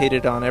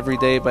meditated on every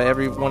day by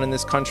everyone in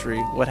this country,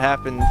 what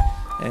happened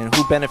and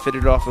who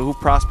benefited off of it, who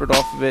prospered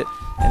off of it,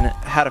 and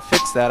how to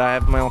fix that. I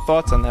have my own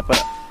thoughts on that,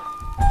 but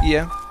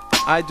yeah,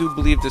 I do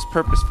believe there's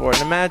purpose for it.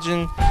 And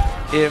imagine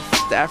if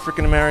the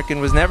African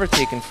American was never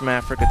taken from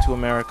Africa to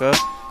America,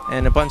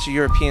 and a bunch of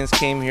Europeans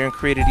came here and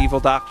created evil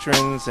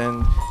doctrines,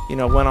 and you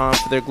know went on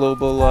for their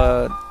global,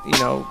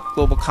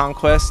 global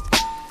conquest.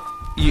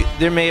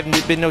 There may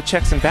have been no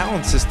checks and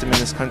balance system in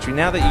this country.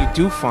 Now that you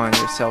do find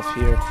yourself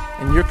here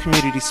and your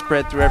community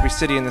spread through every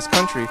city in this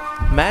country,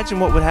 imagine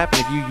what would happen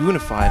if you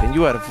unified and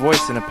you had a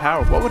voice and a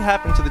power. What would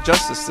happen to the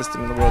justice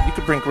system in the world? You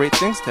could bring great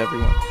things to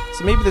everyone.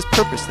 So maybe there's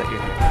purpose that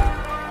you're here.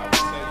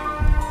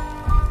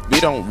 We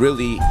don't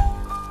really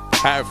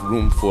have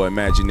room for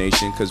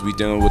imagination because we're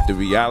dealing with the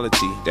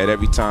reality that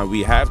every time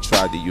we have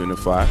tried to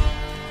unify,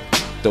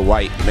 the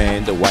white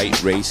man, the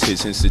white race,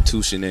 his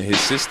institution and his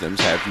systems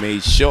have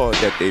made sure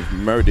that they've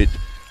murdered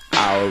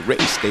our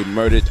race. They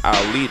murdered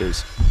our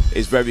leaders.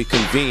 It's very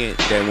convenient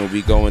that when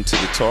we go into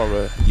the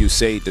Torah, you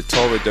say the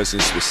Torah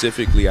doesn't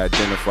specifically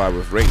identify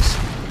with race.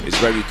 It's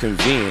very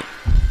convenient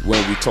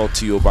when we talk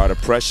to you about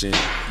oppression,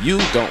 you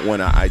don't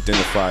want to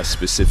identify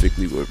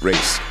specifically with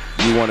race.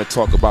 You want to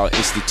talk about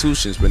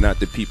institutions, but not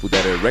the people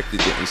that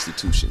erected the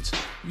institutions.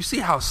 You see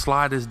how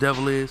sly this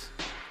devil is?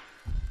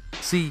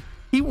 See,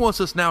 he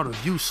wants us now to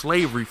view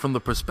slavery from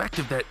the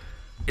perspective that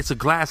it's a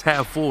glass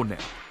half full now.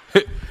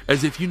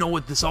 As if, you know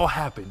what, this all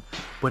happened,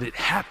 but it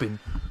happened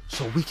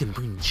so we can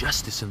bring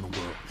justice in the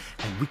world,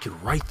 and we can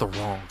right the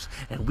wrongs,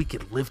 and we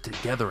can live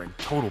together in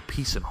total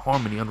peace and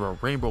harmony under a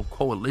rainbow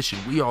coalition.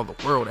 We are the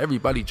world,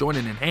 everybody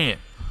joining in hand.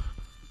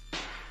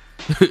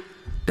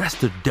 That's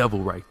the devil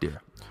right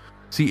there.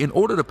 See, in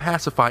order to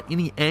pacify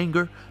any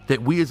anger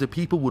that we as a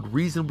people would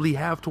reasonably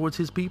have towards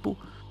his people,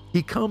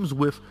 he comes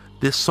with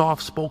this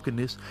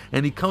soft-spokenness,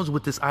 and he comes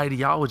with this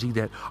ideology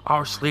that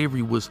our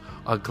slavery was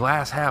a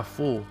glass half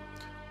full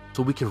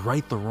so we can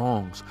right the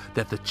wrongs,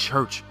 that the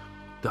church,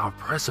 the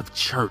oppressive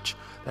church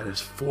that has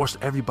forced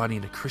everybody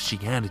into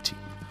Christianity,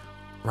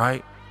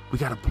 right? We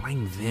got to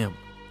blame them.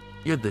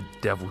 You're the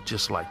devil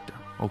just like them,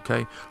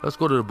 okay? Let's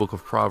go to the book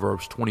of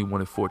Proverbs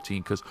 21 and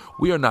 14, because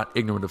we are not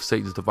ignorant of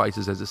Satan's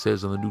devices, as it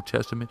says in the New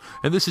Testament.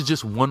 And this is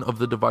just one of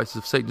the devices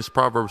of Satan. It's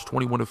Proverbs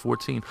 21 and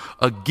 14.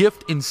 A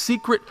gift in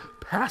secret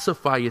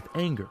pacifieth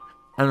anger,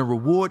 and a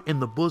reward in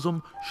the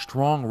bosom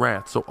strong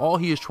wrath. So all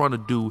he is trying to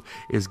do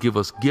is give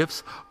us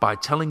gifts by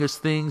telling us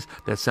things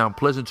that sound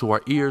pleasant to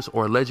our ears,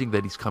 or alleging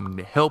that he's coming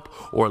to help,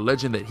 or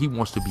alleging that he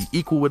wants to be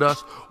equal with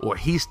us, or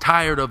he's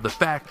tired of the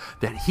fact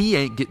that he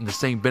ain't getting the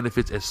same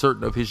benefits as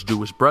certain of his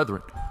Jewish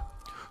brethren.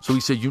 So he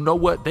said, you know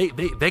what?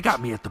 They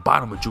got me at the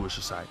bottom of Jewish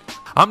society.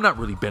 I'm not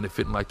really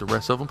benefiting like the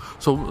rest of them.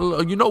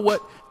 So you know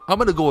what? I'm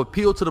going to go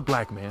appeal to the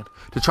black man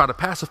to try to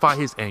pacify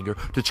his anger,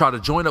 to try to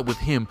join up with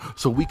him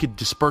so we could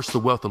disperse the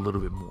wealth a little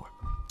bit more.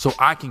 So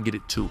I can get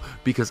it too,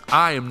 because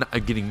I am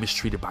not getting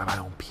mistreated by my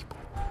own people.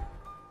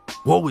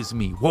 Woe is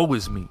me. Woe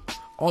is me.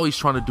 All he's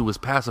trying to do is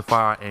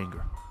pacify our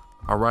anger.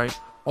 All right?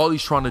 All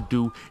he's trying to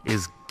do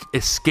is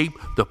escape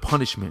the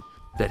punishment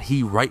that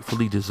he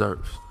rightfully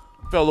deserves.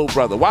 Fellow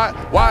brother,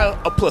 why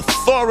a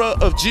plethora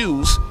of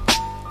Jews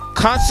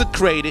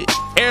consecrated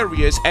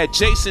areas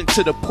adjacent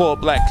to the poor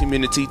black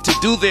community to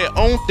do their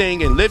own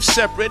thing and live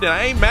separate, and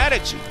I ain't mad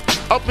at you.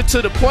 Up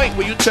until the point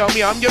where you tell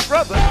me I'm your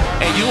brother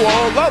and you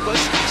all love us.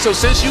 So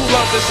since you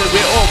love us and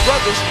we're all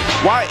brothers,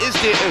 why is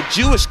there a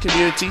Jewish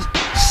community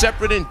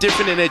separate and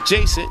different and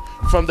adjacent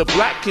from the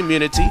black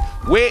community?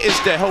 Where is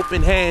the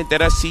helping hand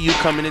that I see you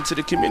coming into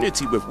the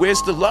community with?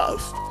 Where's the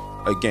love?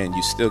 Again,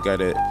 you still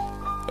gotta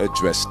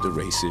address the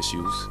race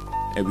issues,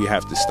 and we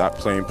have to stop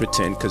playing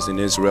pretend, because in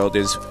Israel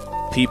there's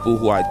people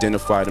who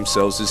identify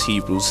themselves as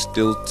Hebrews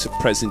still to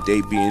present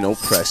day being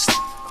oppressed.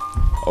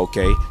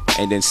 Okay,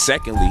 and then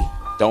secondly,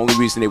 the only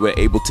reason they were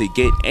able to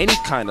get any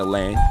kind of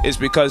land is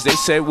because they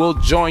said, we'll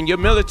join your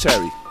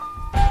military.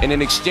 And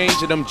in exchange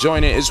of them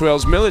joining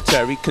Israel's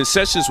military,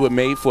 concessions were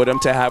made for them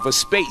to have a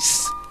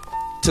space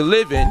to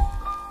live in,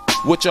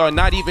 which are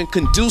not even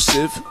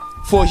conducive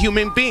for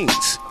human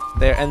beings.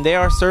 They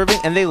are serving,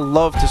 and they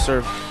love to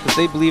serve, because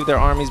they believe their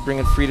army is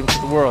bringing freedom to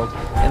the world.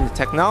 And the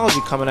technology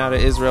coming out of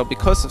Israel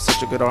because of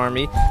such a good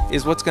army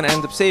is what's going to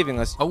end up saving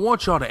us. I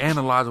want y'all to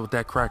analyze what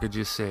that cracker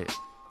just said.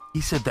 He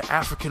said the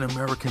African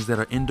Americans that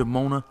are in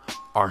Dimona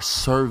are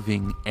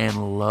serving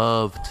and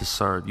love to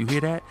serve. You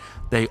hear that?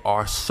 They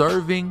are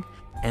serving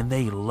and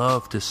they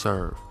love to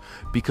serve,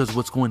 because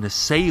what's going to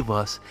save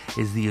us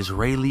is the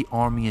Israeli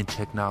army and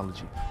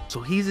technology. So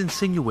he's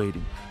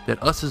insinuating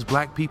that us as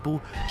black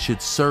people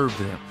should serve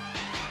them,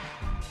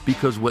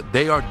 because what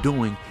they are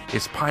doing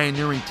is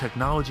pioneering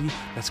technology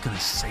that's going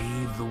to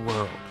save the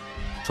world.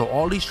 So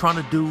all he's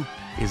trying to do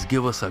is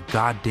give us a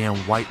goddamn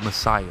white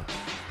messiah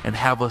and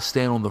have us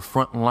stand on the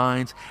front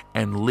lines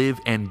and live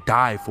and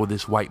die for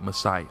this white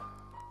messiah.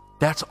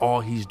 That's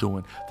all he's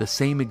doing. The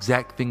same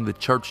exact thing the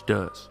church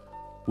does,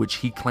 which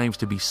he claims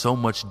to be so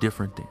much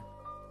different than.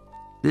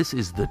 This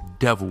is the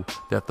devil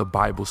that the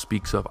Bible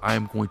speaks of. I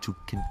am going to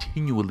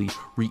continually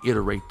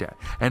reiterate that.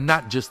 And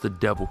not just the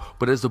devil,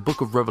 but as the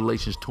book of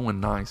Revelations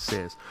 2:9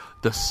 says,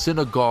 the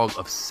synagogue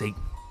of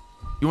Satan.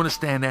 You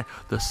understand that?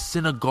 The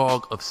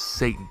synagogue of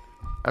Satan.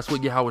 That's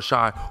what Yahweh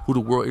Shai, who the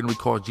world ignorantly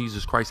calls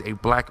Jesus Christ, a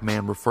black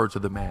man, referred to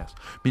them as,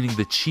 meaning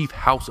the chief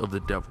house of the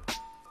devil.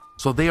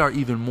 So they are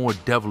even more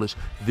devilish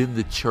than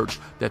the church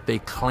that they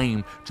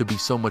claim to be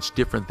so much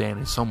different than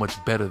and so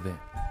much better than.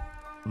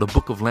 The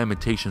book of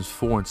Lamentations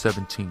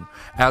 4:17.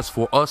 As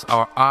for us,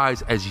 our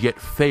eyes as yet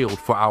failed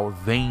for our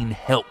vain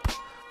help.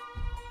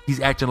 He's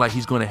acting like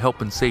he's going to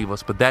help and save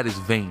us, but that is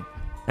vain.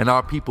 And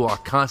our people are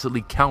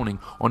constantly counting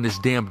on this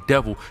damn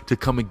devil to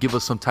come and give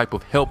us some type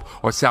of help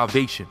or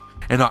salvation.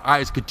 And our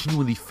eyes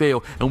continually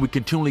fail, and we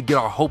continually get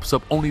our hopes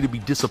up only to be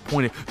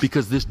disappointed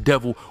because this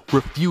devil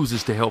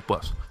refuses to help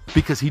us,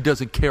 because he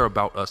doesn't care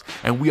about us.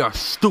 And we are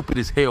stupid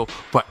as hell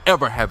for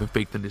ever having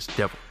faith in this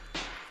devil.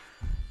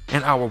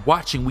 And our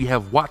watching, we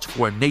have watched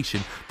for a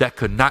nation that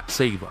could not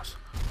save us.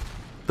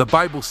 The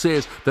Bible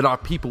says that our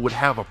people would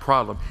have a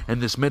problem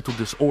and this mental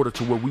disorder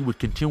to where we would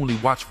continually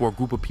watch for a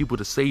group of people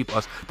to save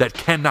us that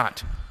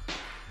cannot.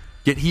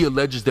 Yet he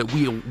alleges that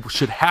we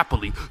should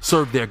happily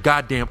serve their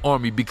goddamn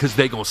army because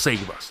they gonna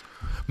save us.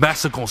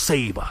 Master gonna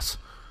save us.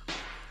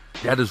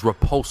 That is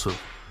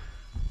repulsive.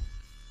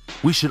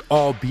 We should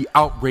all be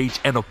outraged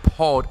and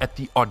appalled at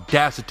the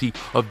audacity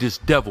of this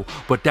devil,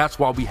 but that's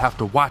why we have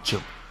to watch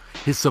him.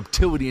 His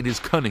subtlety and his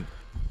cunning.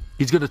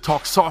 He's going to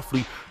talk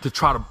softly to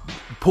try to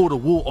pull the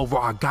wool over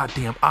our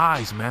goddamn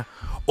eyes, man.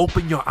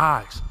 Open your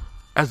eyes.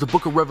 As the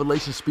book of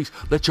Revelation speaks,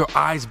 let your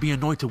eyes be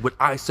anointed with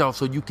eye salve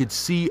so you can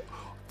see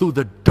through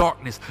the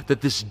darkness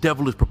that this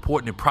devil is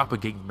purporting and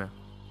propagating, man.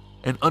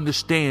 And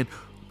understand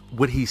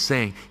what he's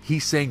saying.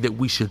 He's saying that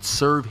we should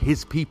serve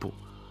his people.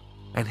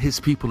 And his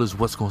people is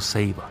what's going to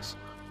save us.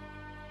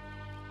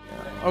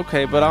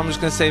 Okay, but I'm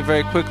just going to say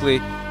very quickly,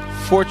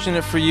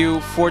 fortunate for you,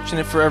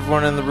 fortunate for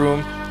everyone in the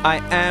room, I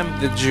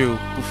am the Jew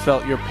who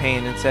felt your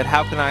pain and said,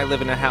 how can I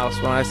live in a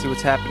house when I see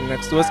what's happening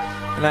next to us?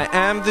 And I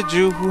am the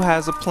Jew who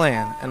has a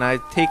plan, and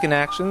I've taken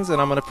actions,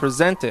 and I'm going to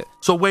present it.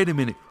 So wait a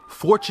minute.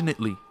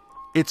 Fortunately,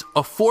 it's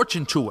a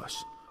fortune to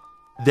us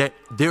that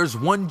there's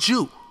one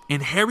Jew in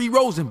Harry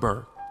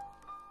Rozenberg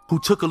who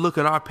took a look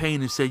at our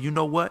pain and said, you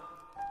know what?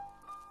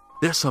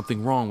 There's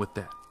something wrong with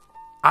that.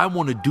 I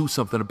want to do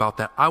something about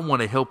that. I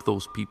want to help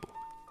those people.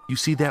 You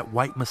see that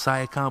white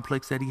messiah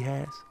complex that he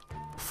has?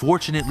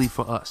 Fortunately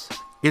for us,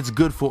 it's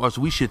good for us.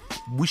 We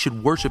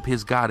should worship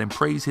his God and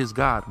praise his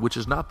God, which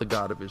is not the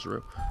God of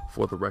Israel,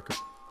 for the record.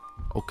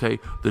 Okay,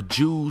 the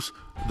Jews,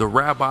 the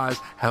rabbis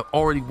have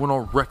already went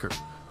on record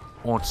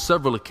on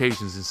several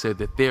occasions and said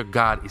that their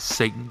God is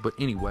Satan. But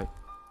anyway,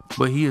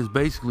 But he is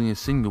basically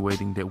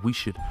insinuating that we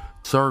should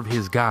serve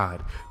his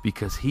God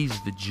because he's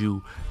the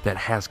Jew that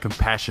has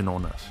compassion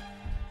on us.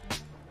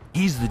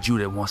 He's the Jew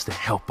that wants to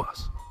help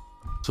us.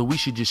 So we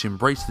should just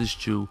embrace this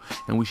Jew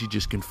and we should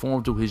just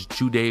conform to his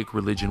Judaic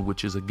religion,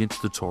 which is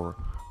against the Torah.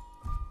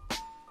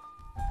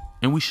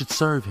 And we should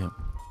serve him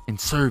and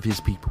serve his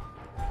people.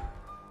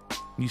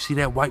 You see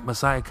that white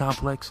Messiah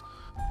complex?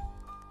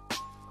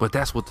 But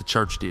that's what the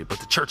church did. But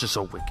the church is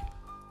so wicked.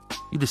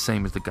 You're the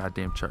same as the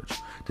goddamn church.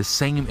 The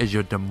same as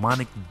your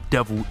demonic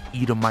devil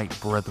Edomite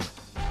brethren.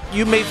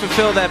 You may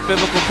fulfill that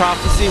biblical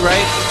prophecy,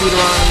 right?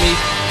 Deuteronomy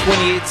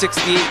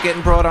 28:68,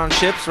 getting brought on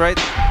ships, right?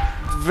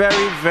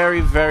 Very,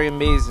 very, very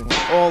amazing.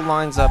 It all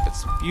lines up.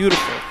 It's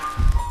beautiful.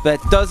 That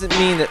doesn't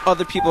mean that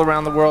other people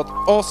around the world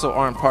also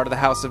aren't part of the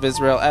house of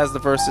Israel, as the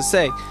verses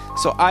say.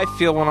 So I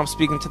feel when I'm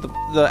speaking to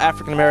the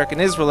African-American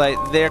Israelite,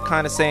 they're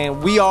kind of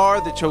saying, we are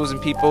the chosen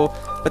people,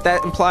 but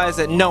that implies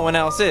that no one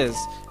else is.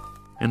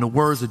 In the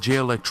words of Jay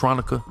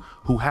Electronica,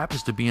 who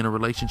happens to be in a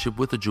relationship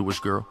with a Jewish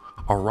girl,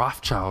 a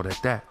Rothschild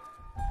at that.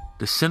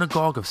 The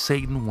synagogue of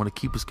Satan want to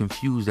keep us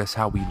confused. That's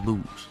how we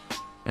lose.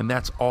 And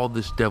that's all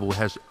this devil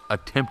has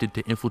attempted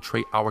to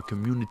infiltrate our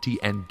community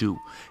and do.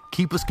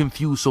 Keep us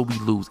confused so we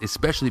lose,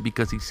 especially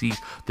because he sees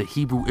the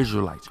Hebrew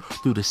Israelites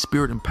through the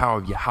spirit and power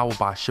of Yahweh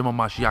by Shema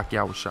Mashiach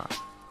Yahushua,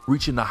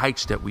 reaching the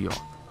heights that we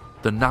are.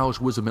 The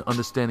knowledge, wisdom, and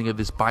understanding of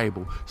this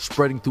Bible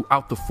spreading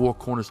throughout the four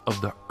corners of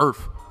the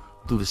earth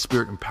through the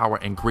spirit and power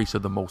and grace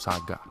of the Most High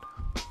God.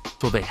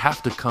 So they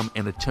have to come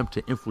and attempt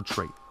to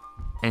infiltrate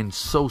and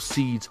sow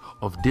seeds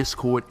of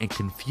discord and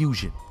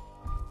confusion.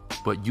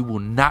 But you will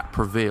not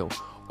prevail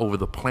over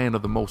the plan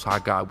of the Most High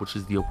God, which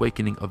is the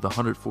awakening of the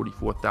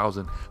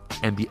 144,000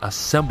 and the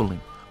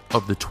assembling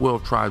of the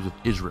 12 tribes of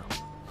Israel.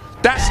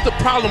 That's the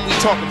problem we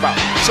talk about.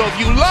 So if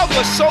you love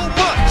us so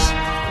much,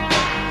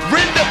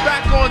 render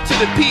back onto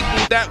the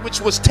people that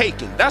which was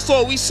taken. That's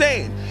all we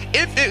saying.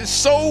 If it's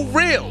so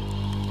real,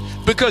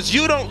 because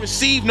you don't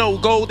receive no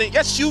gold, and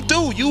yes you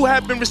do, you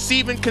have been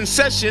receiving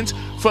concessions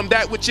from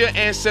that which your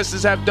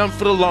ancestors have done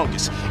for the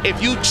longest.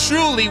 If you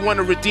truly want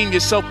to redeem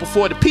yourself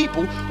before the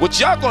people, what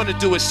y'all going to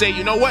do is say,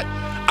 you know what,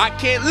 I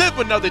can't live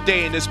another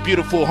day in this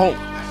beautiful home.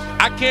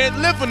 I can't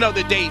live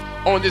another day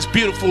on this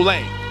beautiful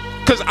land,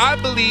 because I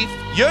believe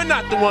you're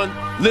not the one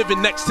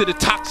living next to the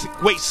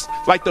toxic waste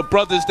like the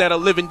brothers that are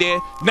living there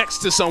next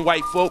to some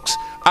white folks.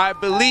 I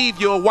believe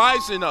you're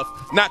wise enough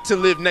not to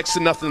live next to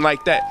nothing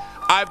like that.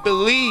 I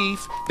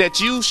believe that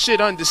you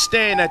should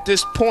understand at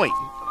this point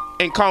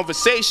in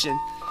conversation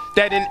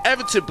that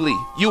inevitably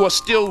you are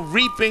still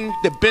reaping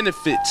the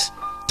benefits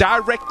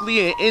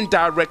directly and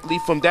indirectly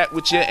from that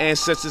which your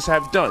ancestors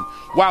have done.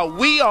 While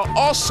we are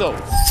also,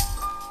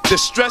 the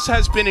stress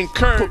has been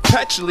incurred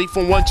perpetually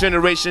from one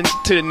generation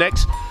to the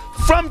next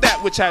from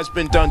that which has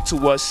been done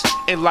to us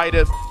in light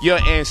of your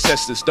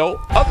ancestors,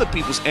 though other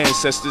people's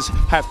ancestors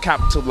have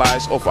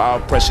capitalized off our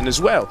oppression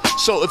as well.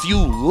 So if you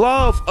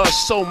love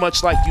us so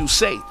much like you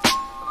say,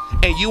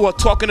 and you are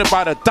talking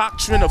about a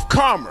doctrine of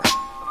karma,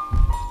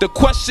 the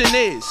question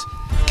is,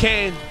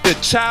 can the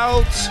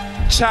child's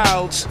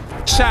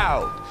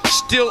child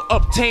still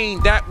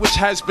obtain that which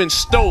has been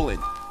stolen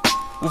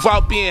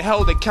without being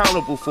held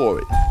accountable for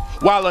it?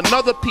 While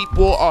another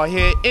people are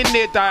here in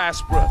their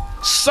diaspora,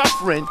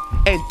 suffering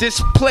and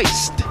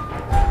displaced,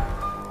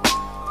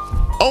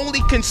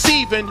 only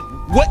conceiving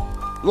what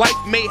life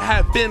may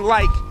have been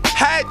like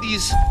had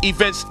these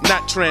events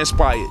not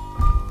transpired.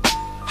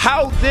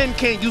 How then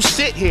can you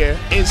sit here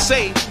and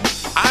say,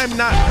 I'm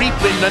not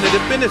reaping none of the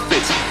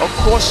benefits? Of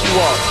course you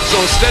are.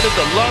 So instead of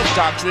the love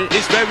doctrine,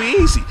 it's very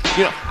easy.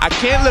 You know, I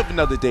can't live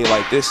another day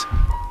like this.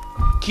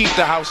 Keep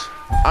the house.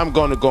 I'm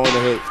gonna go in the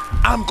hood.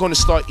 I'm gonna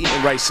start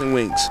eating rice and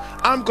wings.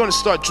 I'm gonna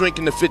start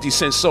drinking the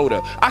 50-cent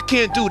soda. I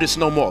can't do this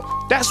no more.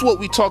 That's what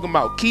we talking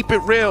about. Keep it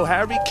real,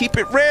 Harry. Keep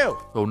it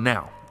real. So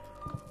now,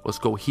 let's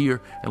go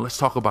here and let's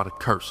talk about a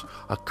curse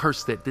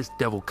that this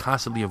devil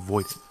constantly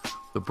avoided.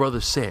 The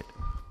brother said,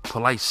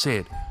 Polite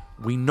said,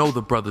 we know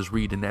the brothers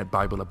read in that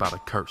Bible about a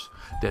curse,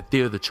 that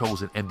they're the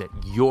chosen and that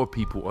your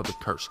people are the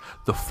curse,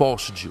 the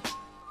false Jew.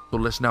 So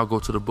let's now go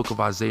to the book of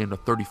Isaiah in the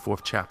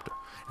 34th chapter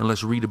and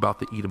let's read about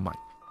the Edomite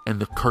and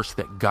the curse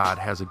that God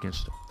has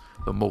against him,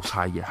 the Most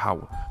High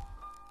Yahweh.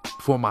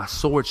 For my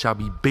sword shall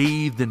be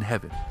bathed in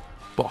heaven.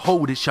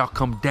 Behold, it shall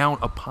come down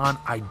upon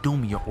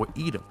Idumea or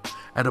Edom,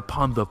 and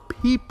upon the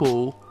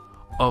people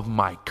of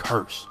my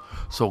curse.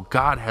 So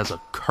God has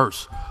a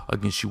curse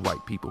against you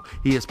white people.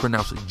 He has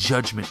pronounced a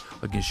judgment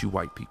against you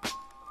white people.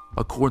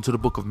 According to the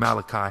book of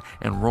Malachi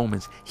and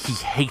Romans, he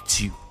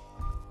hates you.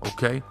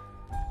 Okay?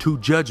 To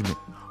judgment,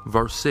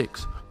 verse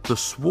 6. The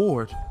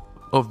sword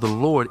of the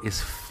Lord is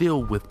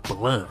filled with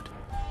blood.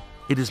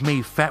 It is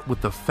made fat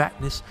with the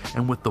fatness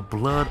and with the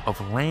blood of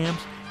lambs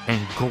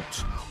and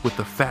goats, with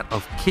the fat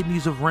of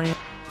kidneys of ram.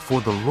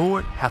 For the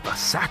Lord hath a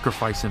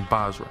sacrifice in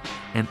Basra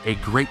and a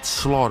great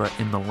slaughter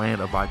in the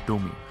land of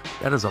Idumea.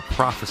 That is a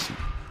prophecy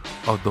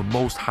of the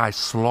Most High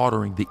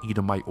slaughtering the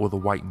Edomite or the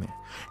white man.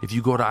 If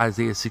you go to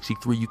Isaiah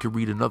 63, you can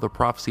read another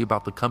prophecy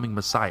about the coming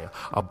Messiah,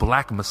 a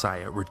black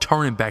Messiah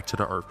returning back to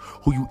the earth,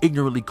 who you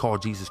ignorantly call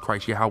Jesus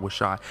Christ, Yahweh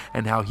Shai,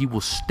 and how he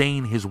will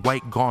stain his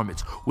white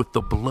garments with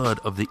the blood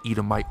of the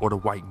Edomite or the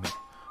white man.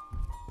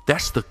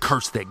 That's the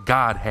curse that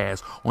God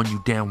has on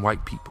you damn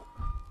white people.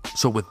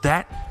 So with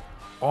that,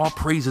 all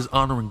praises,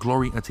 honor, and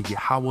glory unto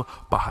Yahweh,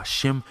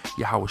 Bahashem,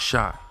 Yahweh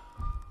Shai.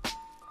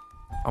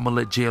 I'm going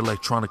to let J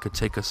Electronica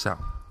take us out.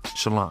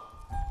 Shalom.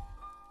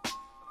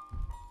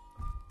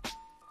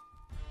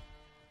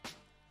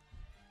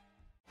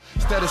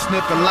 Instead of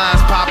sniffing lines,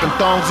 popping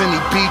thongs in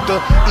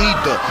Ibiza,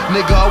 either.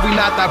 Nigga, are we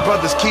not thy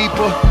brother's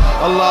keeper?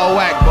 Allahu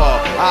Akbar,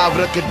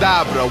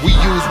 Abracadabra. We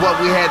use what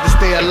we had to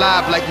stay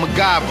alive like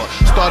MacGyver.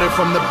 Started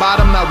from the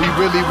bottom, now we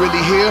really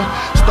here.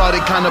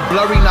 Started kinda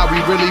blurry, now we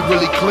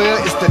really clear.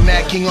 It's the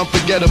Nat King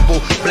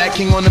unforgettable, Black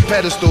King on the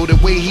pedestal. The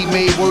way he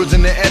made words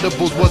in the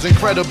edibles was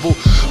incredible.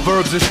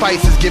 Verbs and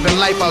spices, giving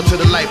life out to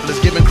the lifeless,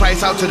 giving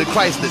Christ out to the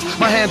Christless.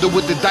 My handle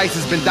with the dice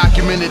has been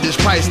documented as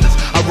priceless.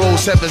 I roll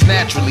sevens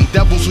naturally.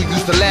 Devils who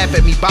used to laugh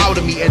at me bow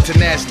to me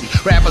internationally.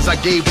 Rappers I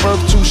gave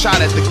birth to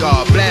shot at the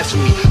God,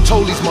 blasphemy.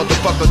 Told these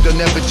motherfuckers they'll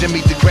never Jimmy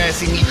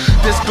Degrassi me.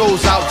 This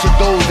goes out to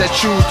those that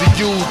choose to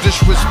use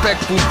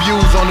disrespectful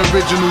views on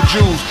original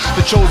Jews.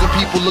 The chosen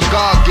people of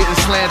God getting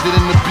slandered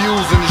and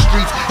abused in the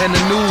streets and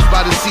the news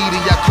by the seed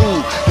of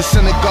Yakub. The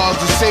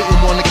synagogues of Satan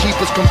wanna keep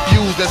us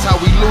confused, that's how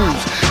we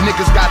lose.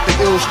 Niggas got the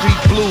ill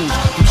street blues.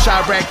 From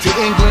Chirac to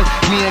England,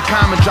 me and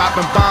Common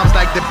dropping bombs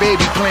like the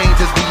baby planes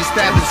as we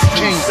establish the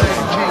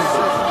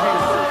kingdom.